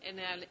towel. And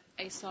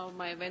I saw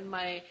when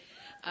my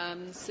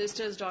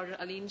sister's daughter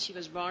Aline, she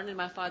was born, and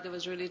my father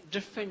was really a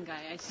different guy.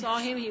 I saw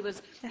him, he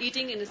was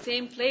eating in the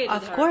same plate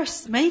with her. Of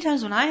course, many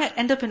times when I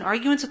end up in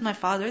arguments with my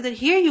father, that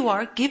here you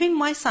are giving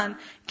my son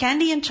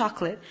candy and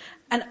chocolate,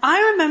 and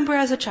I remember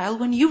as a child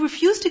when you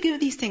refused to give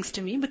these things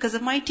to me because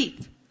of my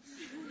teeth.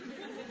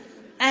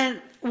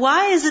 And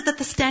why is it that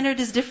the standard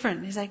is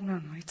different? He's like,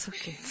 no, it's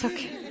okay, it's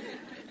okay.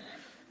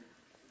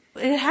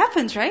 It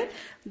happens, right?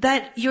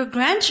 That your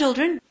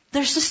grandchildren,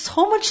 there's just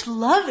so much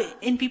love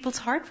in people's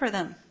heart for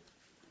them.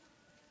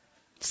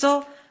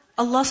 So,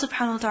 Allah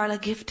subhanahu wa ta'ala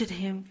gifted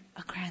him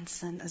a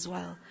grandson as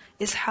well.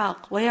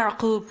 Ishaq wa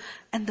Yaqub.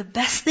 And the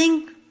best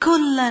thing,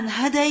 kullan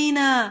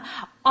hadayna.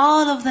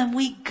 All of them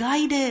we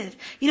guided.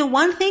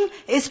 One thing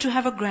is to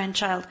have a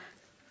grandchild.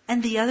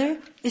 And the other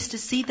is to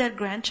see that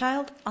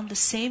grandchild on the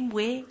same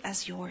way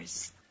as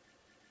yours.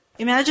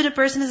 Imagine a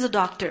person is a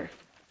doctor.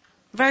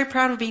 Very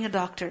proud of being a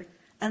doctor.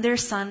 And their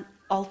son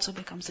also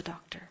becomes a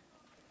doctor.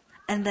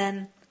 And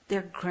then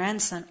their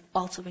grandson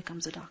also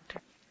becomes a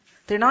doctor.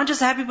 They're not just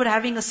happy about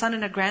having a son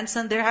and a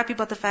grandson, they're happy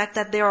about the fact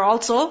that they are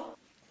also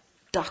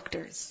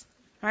doctors.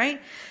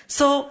 Right?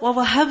 So,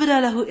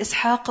 وَوَهَبْنَا لَهُ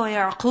إِسْحَاقَ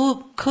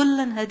وَيَعْقُوبَ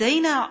كُلًّا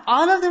هَدَيْنَا.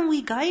 All of them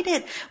we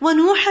guided.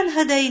 وَنُوحًا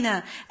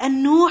هَدَيْنَا.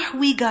 And Nuh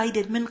we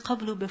guided min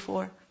qablu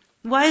before.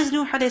 Why is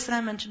Nuh a.s.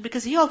 mentioned?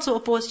 Because he also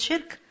opposed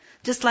shirk,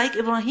 just like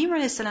Ibrahim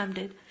a.s.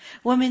 did.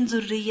 وَمِن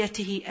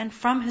ذُرِّيَّتِهِ. And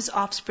from his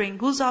offspring.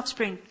 Whose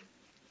offspring?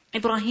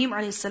 Ibrahim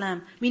a.s.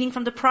 Meaning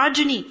from the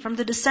progeny, from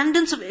the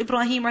descendants of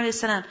Ibrahim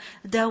a.s.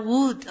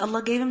 Dawood.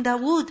 Allah gave him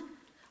Dawood.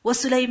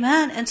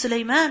 وَسُلَيْمَانَ and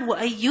Sulaiman.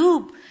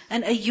 وَأَيُّوب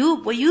and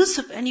Ayyub.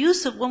 وَيُوسُف and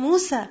Yusuf.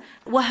 وَمُوسَى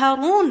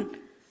وَهَارُونَ.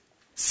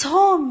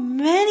 So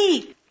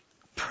many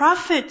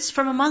prophets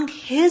from among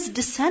his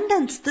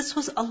descendants. This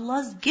was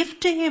Allah's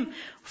gift to him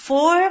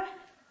for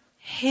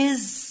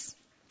his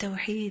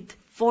tawheed,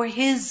 for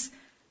his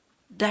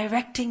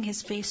directing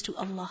his face to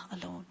Allah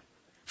alone,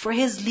 for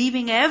his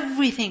leaving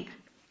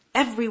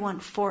everyone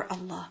for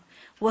Allah.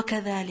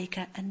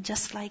 وَكَذَلِكَ. And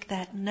just like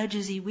that,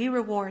 نَجْزِي we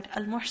reward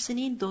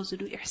al-muhsinin, those who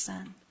do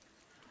ihsan.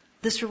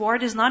 This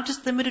reward is not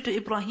just limited to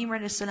Ibrahim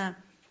a.s.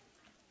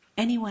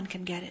 Anyone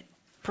can get it,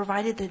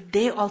 provided that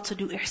they also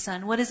do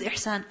ihsan. What is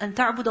ihsan? أَن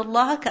تَعْبُدَ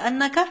اللَّهَ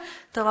كَأَنَّكَ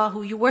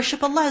تَرَاهُ. You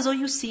worship Allah as though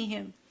you see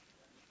Him.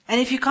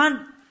 And if you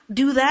can't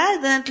do that,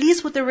 then at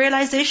least with the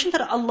realization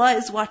that Allah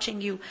is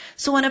watching you.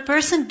 So when a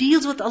person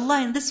deals with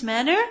Allah in this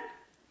manner,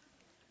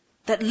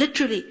 that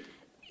literally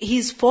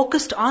he's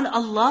focused on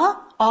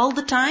Allah all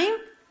the time,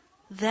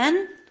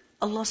 then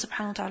Allah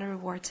subhanahu wa ta'ala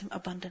rewards him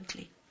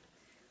abundantly.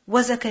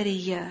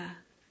 وَزَكَرِيَّا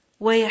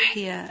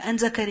وَيَحْيَا and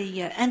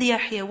Zakaria and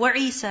Yahya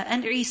وَعِيسَى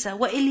and Isa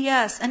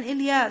وَإِلْيَاسَ and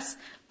Ilyas.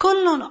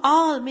 كُلٌّ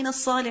all مِنَ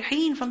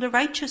الصَّالِحِينَ from the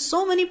righteous.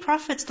 So many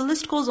prophets, the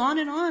list goes on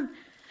and on.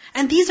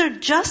 And these are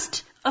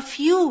just a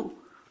few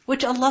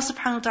which Allah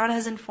subhanahu wa ta'ala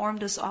has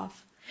informed us of.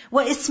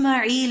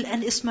 وَإِسْمَاعِيل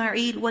and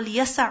Ismail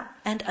وَالْيَسَعْ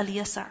and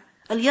Al-Yasa'.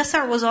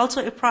 Al-Yasa' was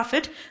also a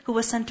prophet who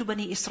was sent to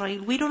Bani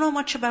Israel. We don't know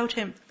much about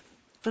him,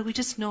 but we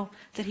just know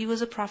that he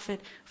was a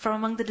prophet from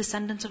among the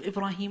descendants of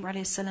Ibrahim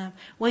a.s.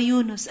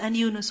 وَيُونُس and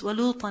Yunus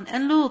وَلُوطًا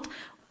and Lut.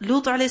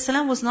 Lut a.s.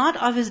 was not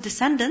of his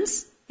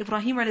descendants,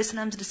 Ibrahim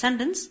a.s.'s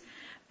descendants.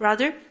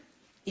 Rather,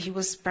 he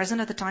was present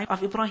at the time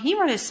of Ibrahim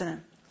a.s.,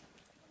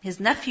 his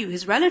nephew,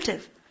 his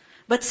relative.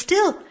 But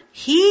still,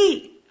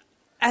 he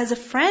as a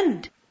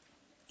friend,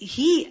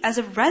 he as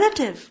a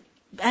relative,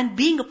 and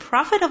being a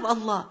prophet of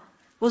Allah,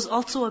 was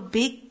also a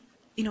big,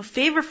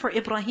 favor for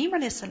Ibrahim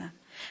a.s.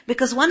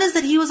 Because one is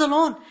that he was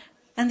alone,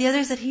 and the other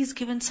is that he's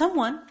given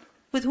someone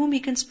with whom he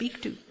can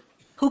speak to,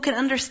 who can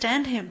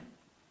understand him.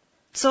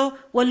 So,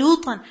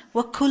 وَلُوطًا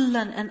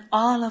وَكُلًّا and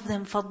all of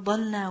them,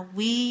 فَضَّلْنَا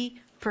we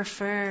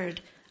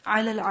preferred,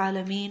 عَلَى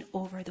الْعَالَمِينَ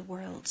over the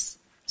worlds.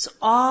 So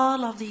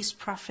all of these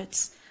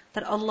prophets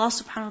that Allah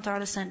subhanahu wa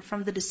ta'ala sent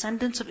from the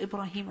descendants of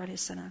Ibrahim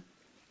a.s.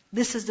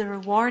 This is the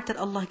reward that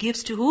Allah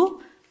gives to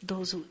who?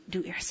 those who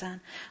do ihsan.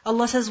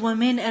 Allah says,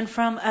 وَمِنْ and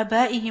from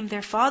أَبَائِهِمْ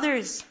their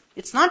fathers.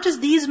 It's not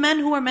just these men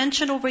who are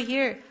mentioned over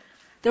here.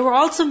 There were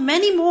also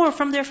many more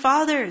from their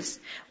fathers.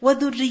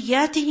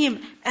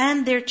 وَذُرِّيَّاتِهِمْ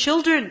and their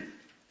children.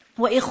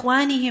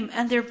 وَإِخْوَانِهِمْ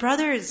and their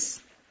brothers.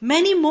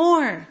 Many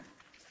more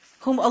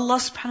whom Allah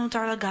subhanahu wa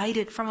ta'ala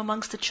guided from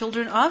amongst the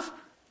children of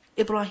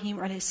Ibrahim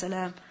alayhi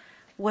salam.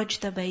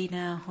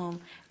 وَاجْتَبَيْنَاهُمْ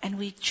and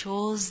we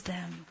chose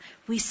them.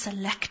 We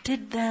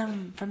selected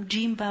them from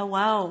Jim Ba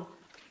Wow.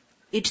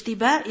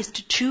 Ijtiba is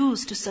to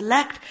choose, to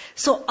select.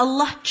 So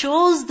Allah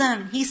chose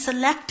them. He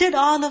selected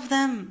all of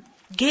them.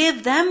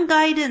 Gave them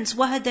guidance.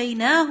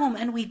 وَهَدَيْنَاهُمْ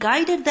and we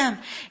guided them.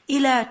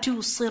 إِلَى to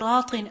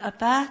صِرَاطٍ a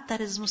path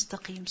that is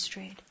mustaqim,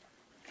 straight.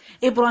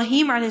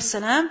 Ibrahim a.s.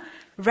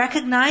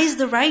 recognized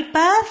the right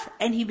path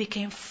and he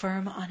became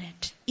firm on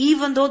it.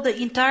 Even though the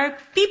entire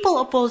people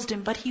opposed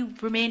him, but he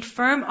remained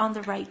firm on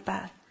the right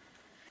path.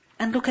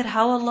 And look at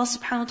how Allah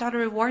subhanahu wa ta'ala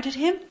rewarded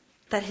him.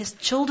 That his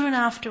children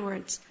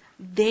afterwards,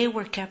 they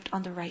were kept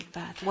on the right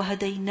path.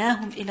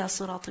 وَهَدَيْنَاهُمْ إِلَى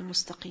صِرَاطٍ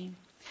مُسْتَقِيمٍ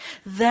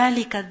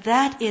ذَلِكَ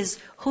that is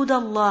هُدَى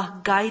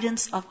اللَّهِ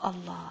guidance of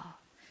Allah.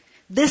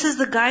 This is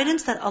the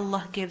guidance that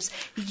Allah gives.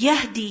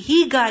 يَهْدِي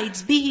He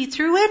guides bihi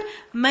through it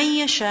مَن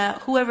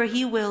يَشَاءُ whoever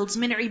He wills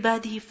مِنْ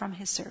عِبَادِهِ from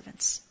His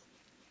servants.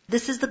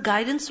 This is the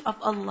guidance of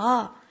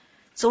Allah.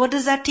 So what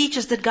does that teach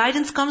us? That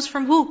guidance comes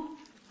from who?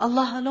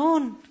 Allah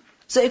alone.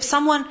 So if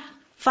someone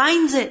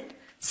finds it,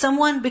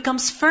 someone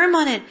becomes firm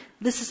on it,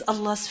 this is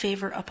Allah's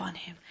favor upon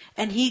him.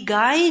 And He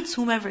guides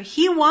whomever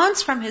He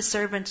wants from His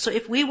servants. So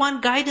if we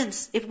want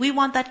guidance, if we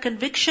want that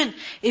conviction,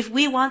 if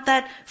we want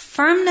that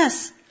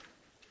firmness,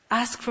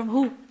 ask from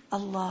who?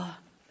 Allah.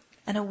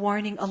 And a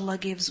warning Allah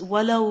gives.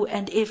 وَلَوْ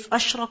and if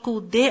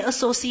أَشْرَكُوا they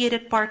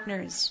associated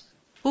partners.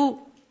 Who?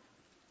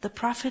 The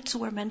prophets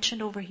who are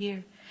mentioned over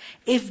here.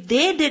 If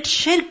they did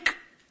shirk,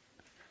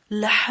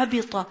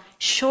 لَحَبِطَ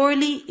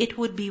surely it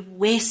would be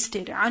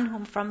wasted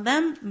عَنْهُمْ from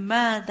them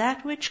مَا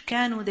that which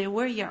كَانُوا they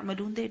were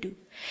يَعْمَلُونَ they do.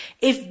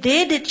 If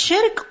they did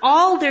shirk,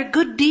 all their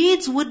good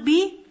deeds would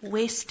be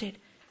wasted.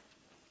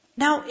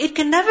 Now, it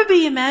can never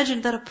be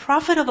imagined that a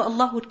prophet of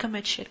Allah would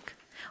commit shirk.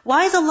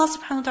 Why is Allah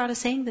subhanahu wa ta'ala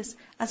saying this?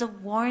 As a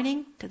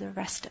warning to the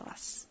rest of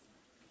us.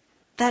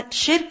 That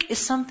shirk is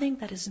something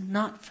that is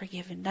not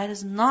forgiven, that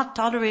is not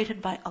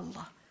tolerated by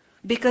Allah.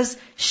 Because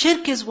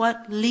shirk is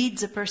what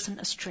leads a person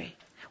astray.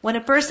 When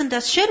a person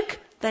does shirk,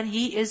 then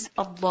he is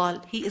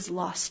adlal, he is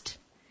lost.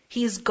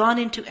 He is gone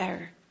into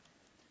error.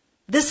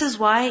 This is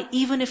why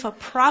even if a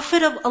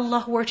prophet of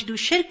Allah were to do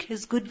shirk,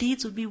 his good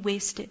deeds would be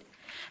wasted.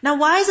 Now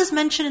why is this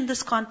mentioned in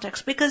this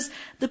context? Because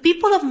the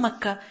people of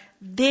Makkah,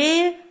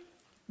 they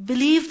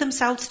believed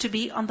themselves to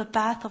be on the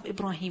path of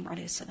Ibrahim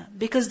a.s.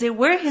 Because they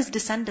were his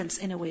descendants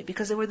in a way,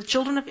 because they were the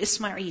children of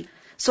Ismail.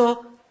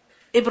 So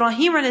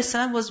Ibrahim a.s.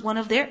 was one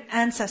of their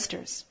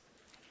ancestors.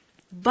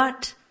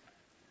 But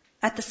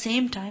at the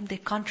same time, they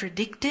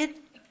contradicted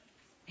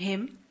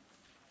him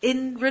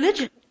in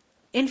religion,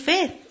 in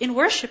faith, in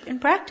worship, in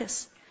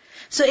practice.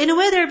 So in a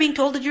way they're being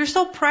told that you're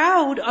so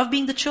proud of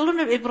being the children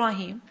of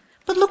Ibrahim,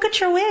 but look at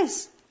your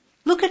ways.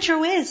 Look at your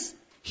ways.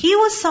 He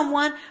was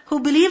someone who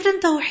believed in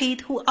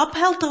Tawheed, who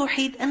upheld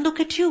Tawheed, and look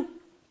at you.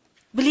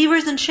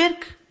 Believers in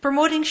shirk,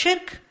 promoting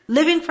shirk,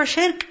 living for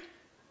shirk.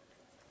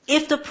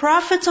 If the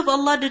prophets of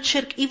Allah did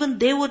shirk, even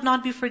they would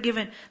not be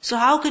forgiven. So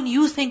how can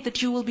you think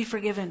that you will be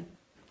forgiven?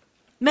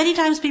 Many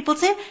times people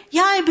say,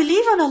 yeah, I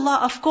believe in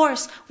Allah, of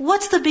course.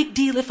 What's the big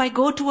deal if I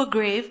go to a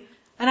grave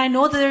and I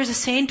know that there's a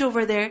saint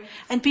over there,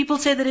 and people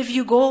say that if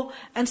you go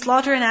and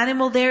slaughter an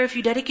animal there, if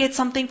you dedicate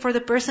something for the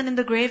person in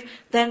the grave,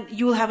 then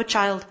you will have a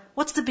child.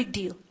 What's the big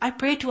deal? I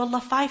pray to Allah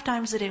 5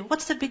 times a day.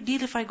 What's the big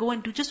deal if I go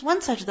and do just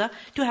one sajda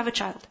to have a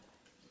child?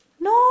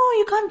 No,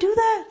 you can't do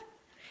that.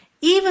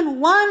 Even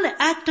one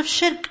act of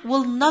shirk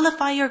will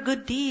nullify your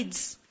good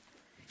deeds.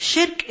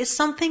 Shirk is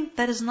something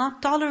that is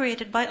not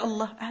tolerated by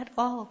Allah at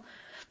all.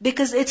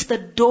 Because it's the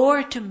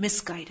door to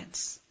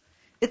misguidance.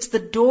 It's the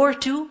door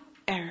to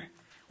error.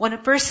 When a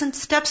person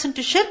steps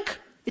into shirk,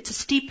 it's a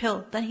steep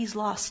hill, then he's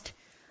lost.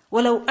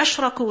 وَلَوْ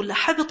أَشْرَكُوا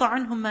لَحَبِطَ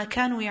عَنْهُمْ مَا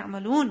كَانُوا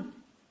يَعْمَلُونَ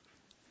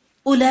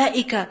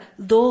أُولَئِكَ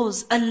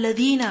those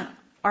الَّذِينَ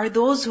are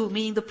those who,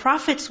 meaning the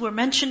prophets who are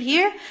mentioned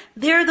here,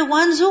 they're the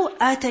ones who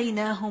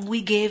آتَيْنَاهُمْ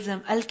we gave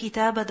them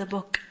al-kitaba the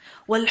book,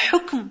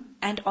 wal-hukm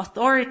and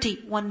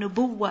authority,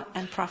 wal-nubuwwa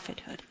and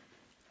prophethood.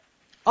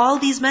 All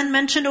these men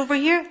mentioned over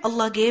here,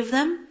 Allah gave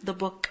them the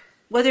book.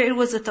 Whether it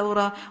was the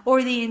Torah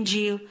or the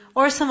Injil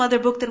or some other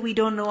book that we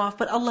don't know of,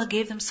 but Allah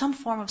gave them some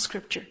form of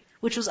scripture,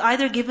 which was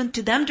either given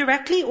to them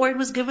directly or it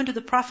was given to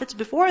the prophets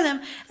before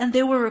them, and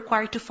they were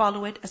required to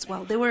follow it as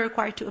well. They were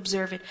required to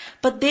observe it.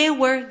 But they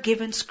were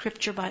given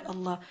scripture by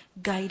Allah,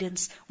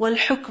 guidance. Wal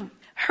hukm.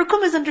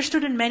 Hukm is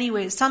understood in many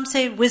ways. Some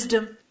say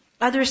wisdom,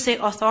 others say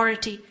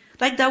authority.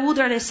 Like Dawood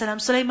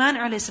a.s., Sulaiman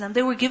a.s.,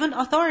 they were given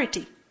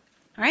authority.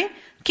 Right?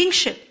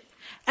 Kingship.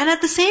 And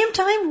at the same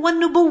time,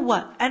 one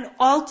nubuwwa, and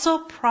also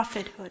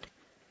prophethood.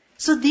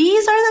 So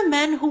these are the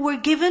men who were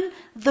given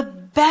the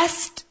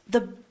best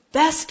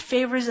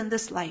favors in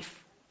this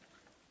life.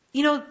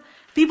 You know,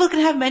 people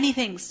can have many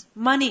things.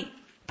 Money,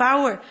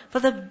 power.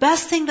 But the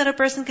best thing that a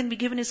person can be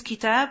given is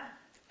kitab,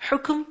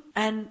 hukum,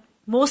 and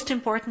most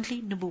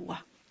importantly, nubuwah.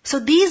 So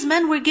these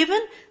men were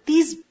given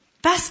these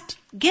best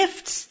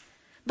gifts.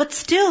 But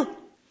still,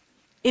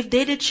 if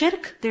they did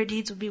shirk, their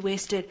deeds would be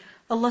wasted.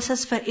 Allah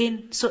says,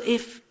 فَإِن, so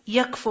if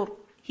yakfur,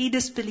 he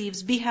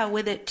disbelieves, biha,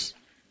 with it,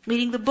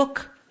 meaning the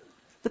book,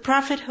 the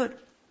prophethood.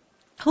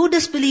 Who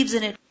disbelieves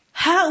in it?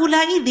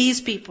 هَؤُلَاءِ,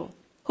 these people.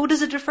 Who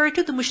does it refer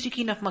to? The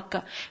mushrikeen of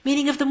Makkah.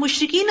 Meaning if the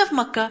mushrikeen of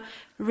Makkah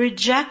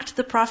reject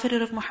the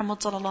prophethood of Muhammad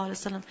sallallahu alaihi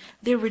wasallam,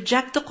 they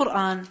reject the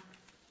Qur'an,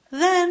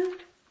 then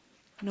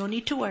no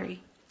need to worry.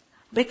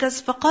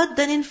 Because فَقَدْ,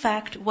 then in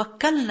fact,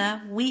 وَكَّلْنَا,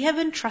 we have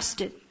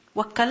entrusted.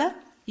 وَكَّلَ,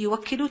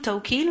 يُوَكِّلُ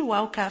تَوْكِيل,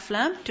 wow, kaf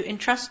lam, to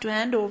entrust, to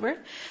hand over.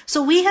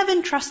 So we have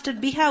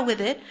entrusted biha,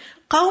 with it,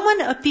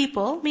 qawman, a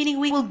people, meaning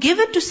we will give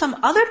it to some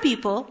other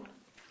people,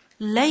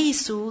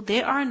 laysu,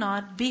 they are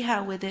not,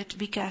 biha, with it,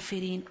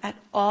 bikafirin, at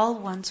all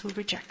ones who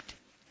reject.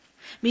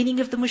 Meaning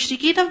if the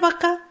mushrikeen of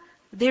Makkah,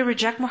 they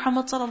reject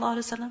Muhammad sallallahu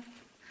alaihi wasallam,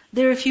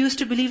 they refuse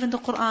to believe in the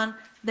Qur'an,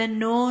 then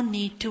no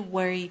need to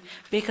worry.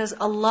 Because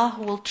Allah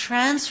will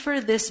transfer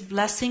this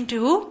blessing to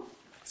who?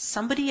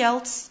 Somebody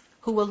else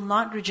who will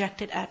not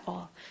reject it at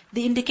all.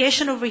 The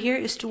indication over here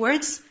is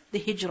towards the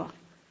hijrah.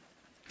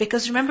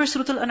 Because remember,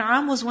 Surah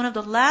Al-An'am was one of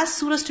the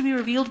last surahs to be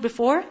revealed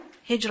before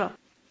hijrah.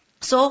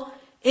 So,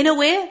 in a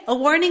way, a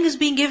warning is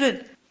being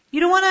given. You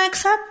don't want to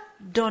accept?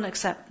 Don't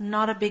accept.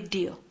 Not a big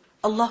deal.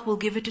 Allah will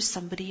give it to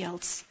somebody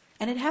else.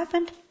 And it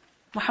happened.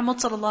 Muhammad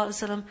sallallahu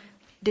alaihi wasallam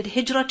did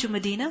hijrah to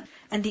Medina,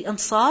 and the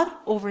Ansar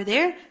over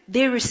there,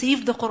 they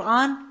received the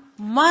Qur'an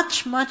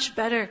much, much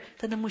better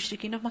than the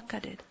mushrikeen of Makkah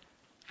did.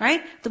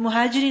 Right? The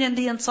Muhajirin and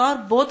the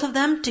Ansar, both of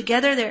them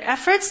together, their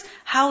efforts,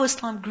 how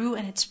Islam grew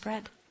and it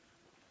spread.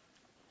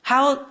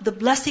 How the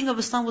blessing of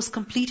Islam was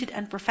completed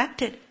and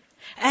perfected.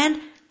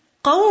 And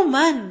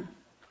qawman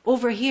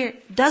over here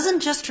doesn't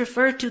just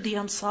refer to the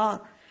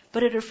Ansar,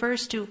 but it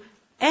refers to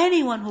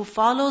anyone who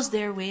follows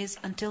their ways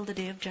until the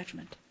day of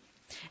judgment.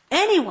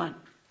 Anyone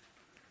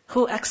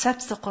who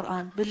accepts the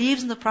Qur'an,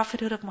 believes in the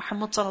prophethood of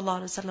Muhammad sallallahu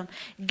alaihi wasallam,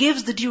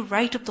 gives the due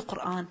right of the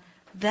Qur'an,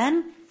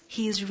 then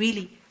he is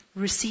really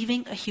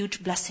receiving a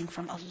huge blessing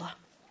from Allah.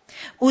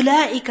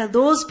 Ulaika,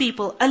 those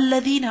people,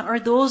 alladhina, are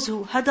those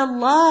who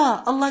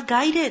hadallah, Allah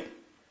guided.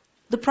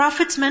 The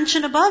prophets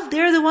mentioned above,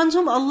 they are the ones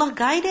whom Allah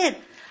guided.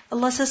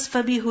 Allah says,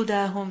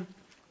 فَبِهُدَاهُمْ.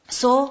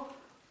 So,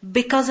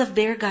 because of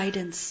their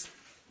guidance,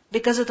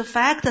 because of the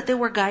fact that they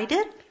were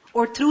guided,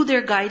 or through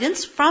their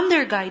guidance, from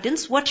their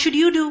guidance, what should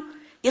you do?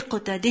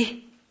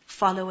 اقتدih,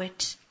 follow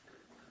it,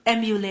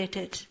 emulate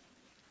it,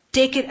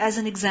 take it as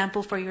an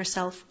example for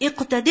yourself.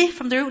 اقتدih,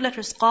 from the root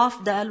letters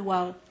qaf, dal,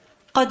 waw.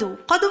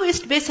 Qadu is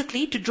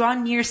basically to draw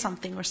near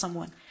something or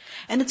someone.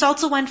 And it's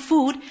also when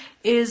food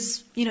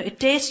is, it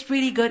tastes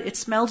really good, it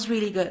smells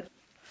really good.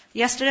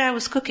 Yesterday I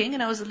was cooking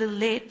and I was a little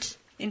late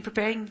in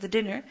preparing the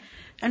dinner,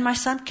 and my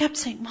son kept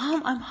saying,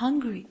 Mom, I'm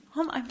hungry.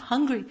 Mom, I'm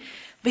hungry.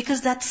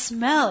 Because that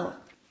smell,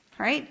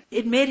 right?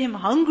 It made him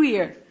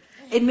hungrier.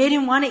 It made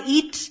him want to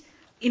eat,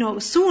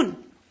 soon.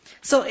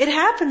 So it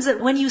happens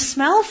that when you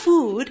smell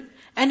food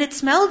and it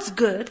smells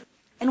good,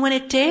 and when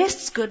it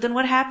tastes good, then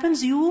what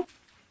happens? You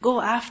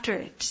go after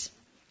it.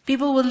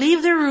 People will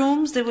leave their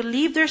rooms, they will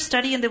leave their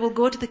study, and they will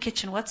go to the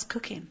kitchen. What's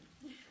cooking?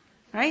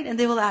 Right? And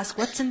they will ask,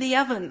 what's in the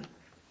oven?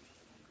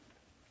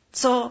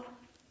 So,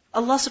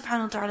 Allah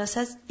subhanahu wa ta'ala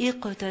says,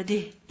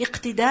 iqtadih.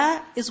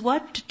 Iqtida is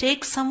what? To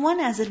take someone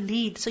as a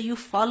lead. So you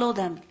follow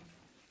them.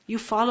 You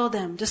follow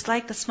them. Just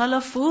like the smell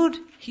of food,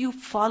 you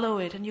follow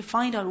it and you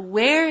find out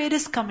where it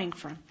is coming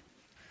from.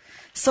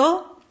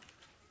 So,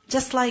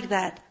 just like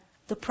that,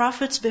 the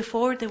prophets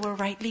before, they were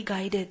rightly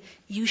guided.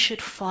 You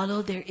should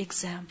follow their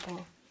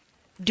example.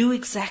 Do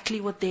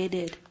exactly what they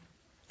did.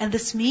 And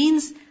this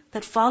means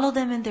that follow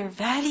them in their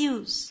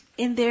values,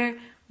 in their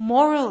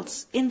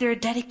morals, in their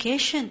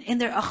dedication, in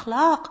their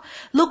akhlaq.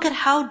 Look at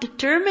how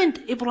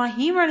determined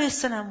Ibrahim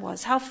a.s.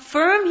 was, how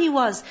firm he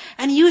was.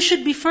 And you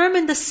should be firm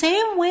in the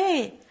same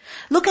way.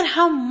 Look at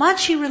how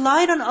much he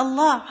relied on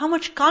Allah, how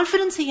much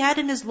confidence he had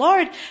in his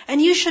Lord.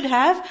 And you should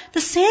have the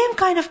same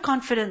kind of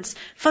confidence.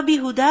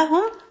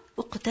 فَبِهُدَاهُمْ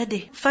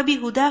اُقْتَدِهِ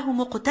فَبِهُدَاهُمْ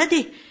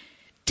اُقْتَدِهِ.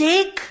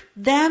 Take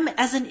them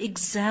as an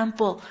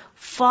example.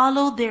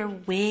 Follow their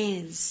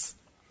ways.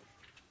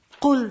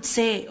 Qul,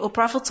 say, O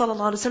Prophet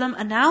ﷺ,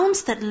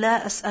 announce that La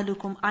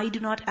as'alukum, I do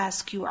not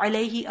ask you,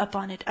 alayhi,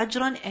 upon it,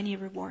 ajran, any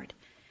reward.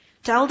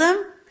 Tell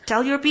them,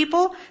 tell your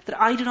people,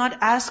 that I do not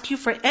ask you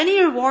for any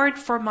reward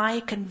for my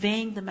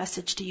conveying the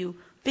message to you.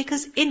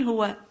 Because in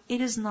huwa,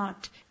 it is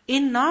not.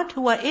 In not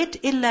huwa it,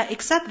 illa,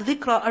 except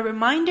dhikra, a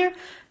reminder,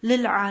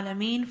 lil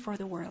alameen, for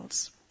the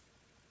worlds.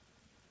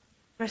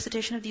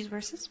 Recitation of these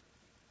verses.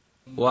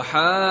 وَحَاجَّهُ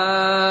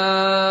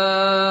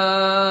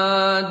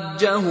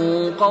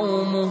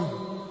قَوْمُهُ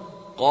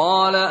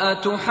قال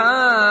أتحاجوني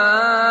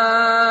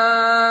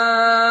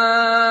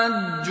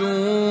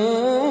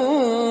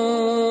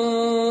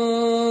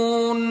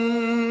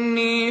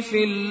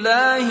في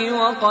الله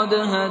وقد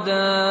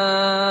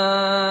هدان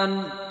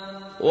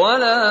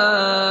ولا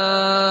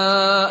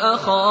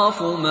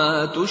أخاف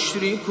ما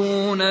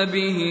تشركون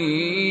به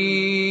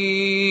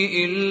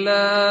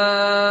إلا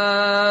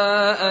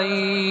أن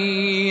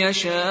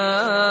يشاء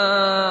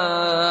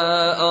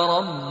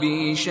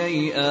ربي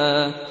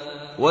شيئا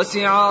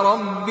وسع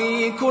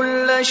ربي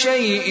كل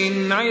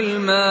شيء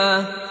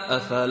علما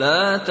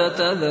أفلا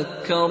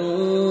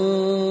تتذكرون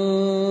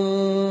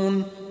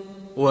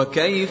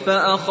وكيف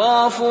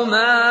أخاف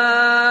ما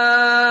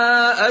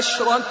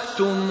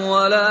أشركتم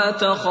ولا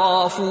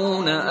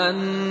تخافون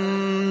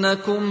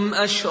أنكم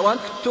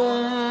أشركتم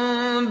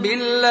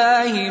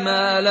بالله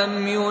ما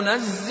لم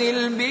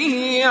ينزل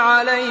به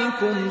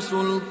عليكم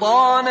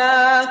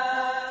سلطانا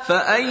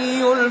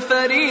فأي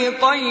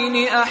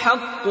الفريقين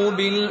أحق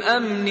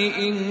بالأمن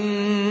إن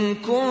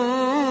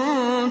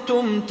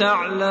كنتم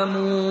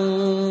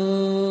تعلمون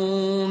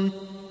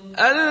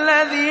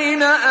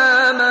الذين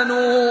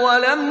آمنوا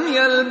ولم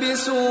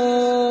يلبسوا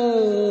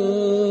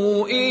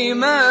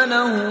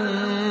إيمانهم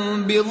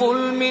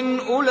بظلم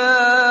أولئك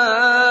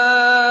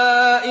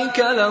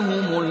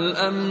لهم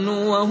الأمن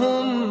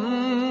وهم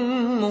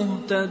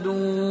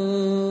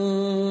مهتدون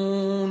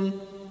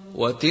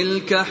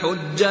وتلك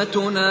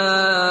حجتنا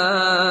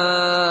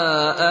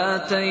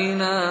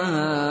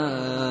آتيناها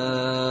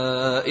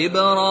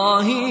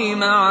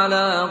إبراهيم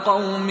على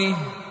قومه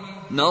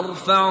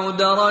نرفع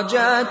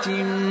درجات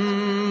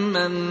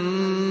من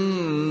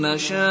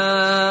نشاء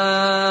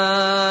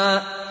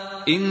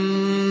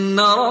إن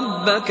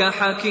ربك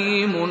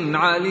حكيم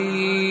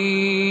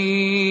عليم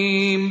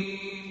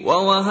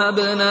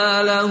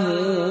ووهبنا له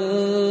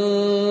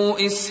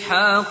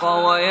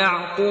إسحاق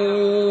ويعقوب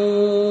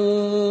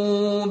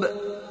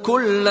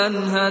كلا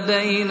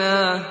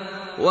هدينا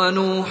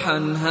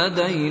ونوحا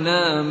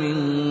هدينا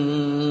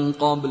من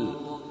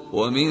قبل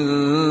ومن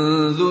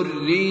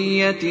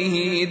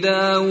ذريته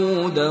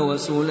داود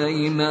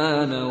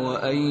وسليمان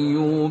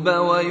وأيوب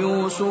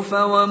ويوسف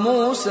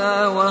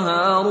وموسى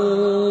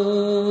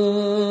وهارون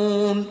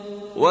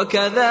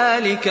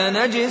وكذلك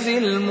نجزي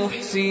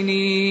المحسنين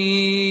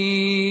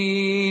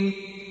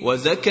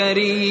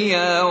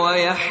وزكريا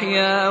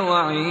ويحيى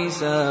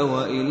وعيسى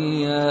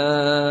وإلياس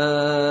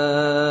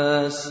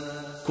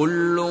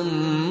كل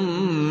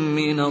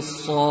من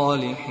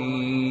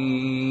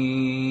الصالحين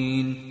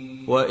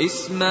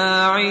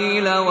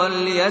وإسماعيل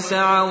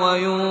واليسع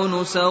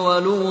ويونس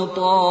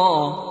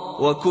ولوطا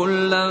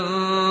وكلا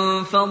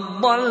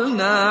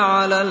فضلنا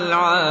على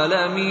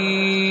العالمين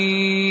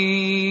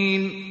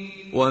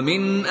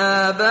ومن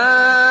آبائهم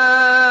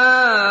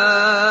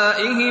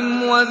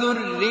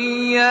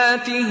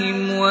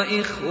وذرياتهم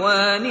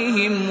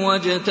وإخوانهم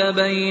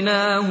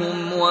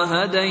واجتبيناهم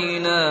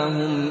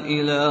وهديناهم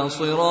إلى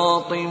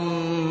صراط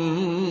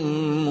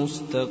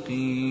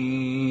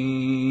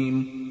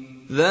مستقيم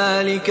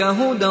ذلك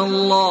هدى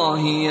الله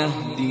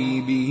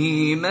يهدي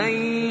به من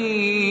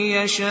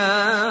يشاء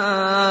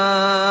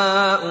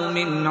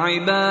من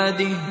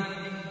عباده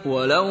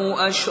ولو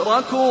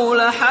أشركوا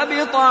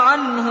لحبط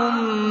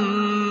عنهم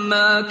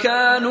ما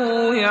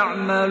كانوا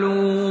يعملون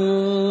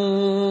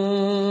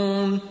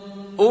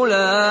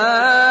أولئك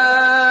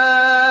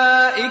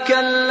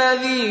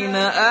الذين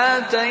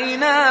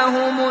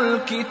آتيناهم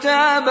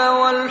الكتاب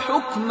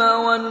والحكم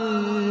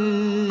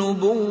والنبوة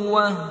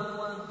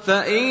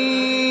فإن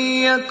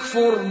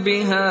يكفر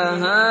بها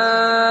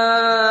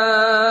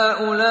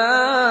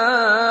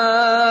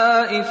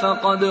هؤلاء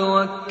فقد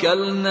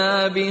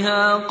وكلنا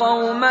بها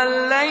قوما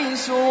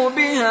ليسوا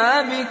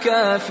بها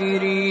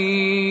بكافرين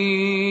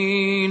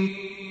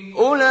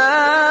أولئك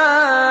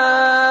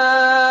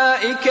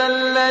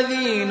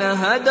الذين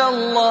هدى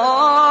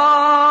الله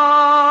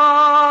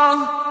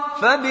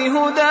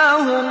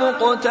فبهداه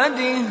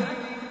مقتده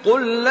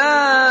قل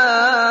لا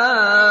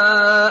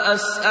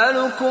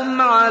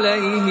أسألكم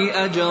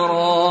عليه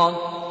أجرا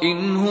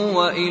إن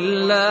هو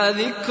إلا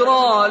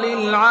ذكرى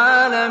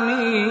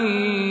للعالمين.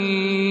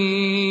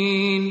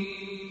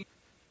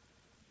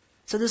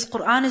 So this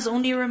Quran is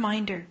only a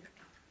reminder.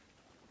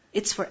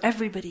 It's for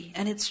everybody.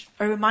 And it's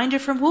a reminder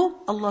from who?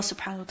 Allah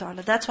subhanahu wa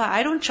ta'ala. That's why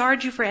I don't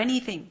charge you for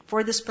anything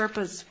for this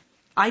purpose.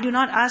 I do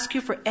not ask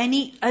you for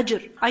any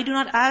ajr. I do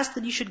not ask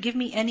that you should give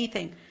me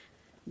anything.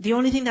 The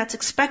only thing that's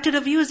expected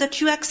of you is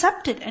that you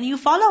accept it and you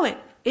follow it.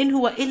 In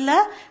huwa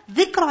illa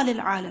dhikra lil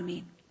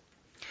alameen.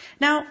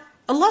 Now,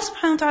 Allah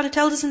subhanahu wa ta'ala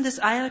tells us in this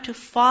ayah to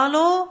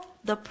follow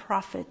the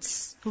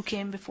prophets who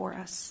came before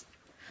us.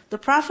 The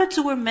prophets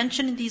who were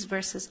mentioned in these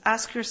verses,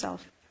 ask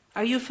yourself,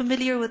 are you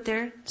familiar with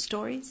their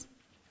stories?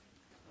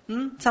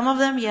 Some of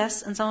them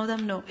yes, and some of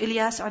them no.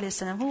 Ilyas alayhi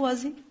salam, who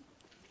was he?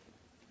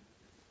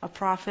 A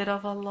prophet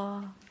of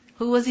Allah.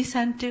 Who was he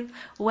sent to?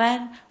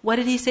 When? What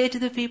did he say to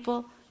the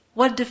people?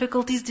 What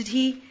difficulties did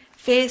he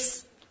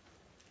face?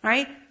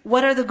 Right?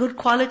 What are the good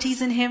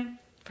qualities in him?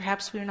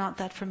 Perhaps we're not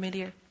that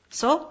familiar.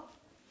 So,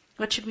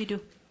 what should we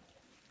do?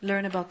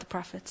 Learn about the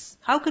prophets.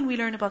 How can we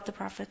learn about the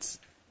prophets?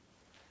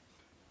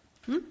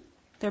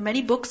 There are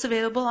many books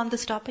available on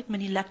this topic,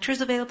 many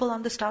lectures available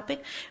on this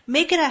topic.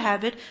 Make it a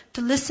habit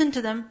to listen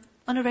to them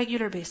on a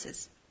regular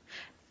basis.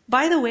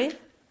 By the way,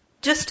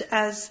 just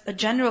as a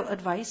general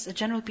advice, a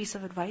general piece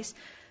of advice,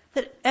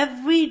 that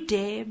every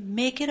day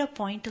make it a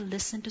point to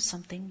listen to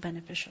something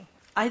beneficial.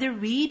 Either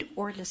read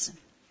or listen.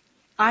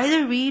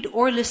 Either read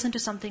or listen to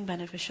something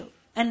beneficial.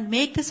 And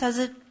make this as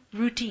a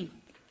routine.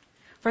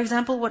 For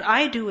example, what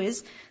I do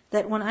is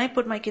that when I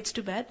put my kids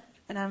to bed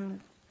and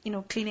I'm,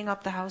 cleaning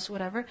up the house,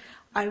 whatever,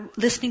 I'm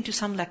listening to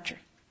some lecture.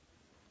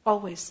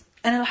 Always.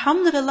 And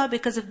alhamdulillah,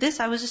 because of this,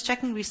 I was just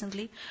checking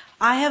recently,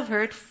 I have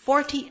heard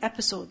 40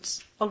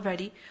 episodes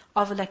already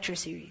of a lecture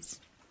series.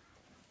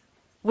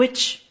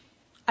 Which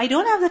I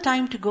don't have the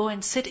time to go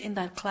and sit in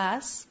that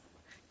class,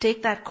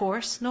 take that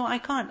course. No, I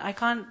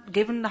can't.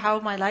 Given how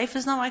my life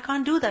is now, I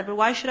can't do that. But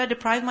why should I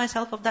deprive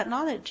myself of that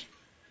knowledge?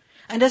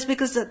 And just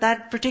because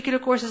that particular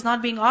course is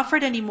not being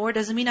offered anymore,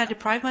 doesn't mean I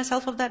deprive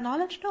myself of that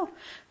knowledge? No.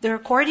 The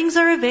recordings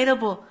are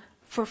available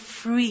for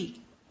free.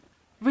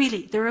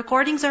 Really, the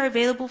recordings are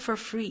available for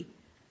free.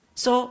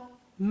 So,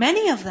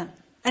 many of them.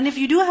 And if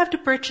you do have to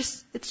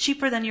purchase, it's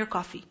cheaper than your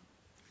coffee.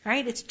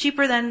 Right? It's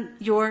cheaper than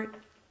your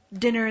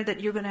dinner that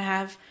you're going to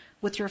have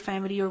with your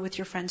family or with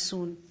your friends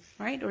soon.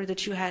 Right? Or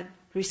that you had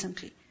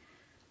recently.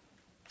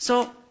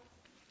 So,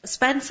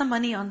 spend some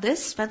money on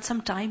this, spend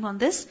some time on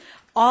this.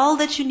 All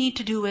that you need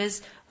to do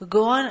is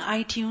go on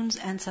iTunes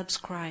and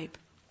subscribe.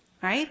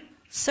 Right?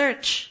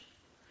 Search.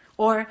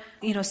 Or,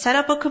 set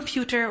up a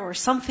computer or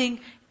something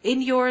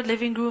in your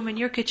living room, in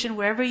your kitchen,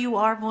 wherever you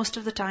are most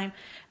of the time,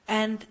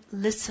 and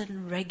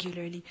listen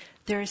regularly.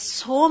 There are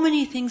so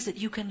many things that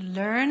you can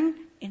learn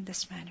in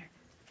this manner.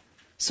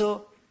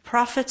 So,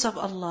 prophets of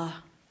Allah,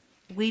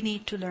 we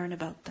need to learn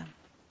about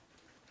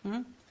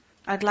them.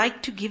 I'd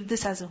like to give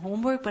this as a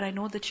homework, but I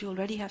know that you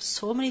already have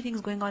so many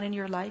things going on in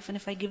your life, and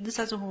if I give this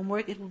as a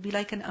homework, it will be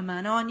like an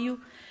amana on you,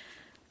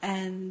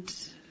 and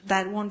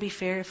that won't be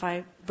fair if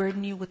I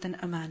burden you with an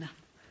amana.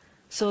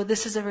 So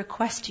this is a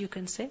request, you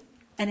can say,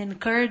 an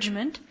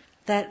encouragement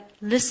that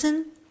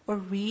listen or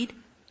read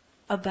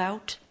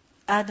about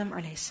Adam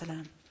alayhi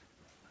salam.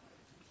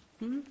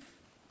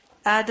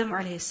 Adam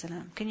alayhi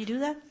salam. Can you do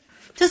that?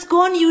 Just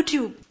go on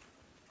YouTube.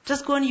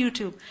 Just go on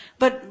YouTube.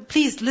 But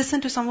please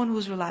listen to someone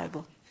who's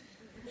reliable.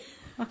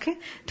 Okay?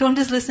 Don't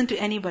just listen to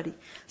anybody.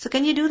 So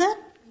can you do that?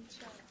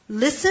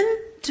 Listen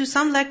to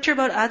some lecture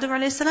about Adam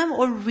alayhi salam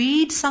or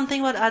read something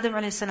about Adam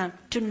alayhi salam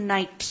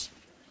tonight.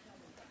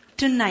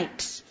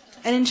 Tonight.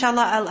 And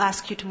inshallah I'll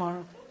ask you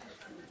tomorrow.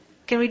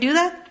 Can we do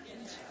that?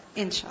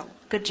 Inshallah.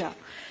 Good job.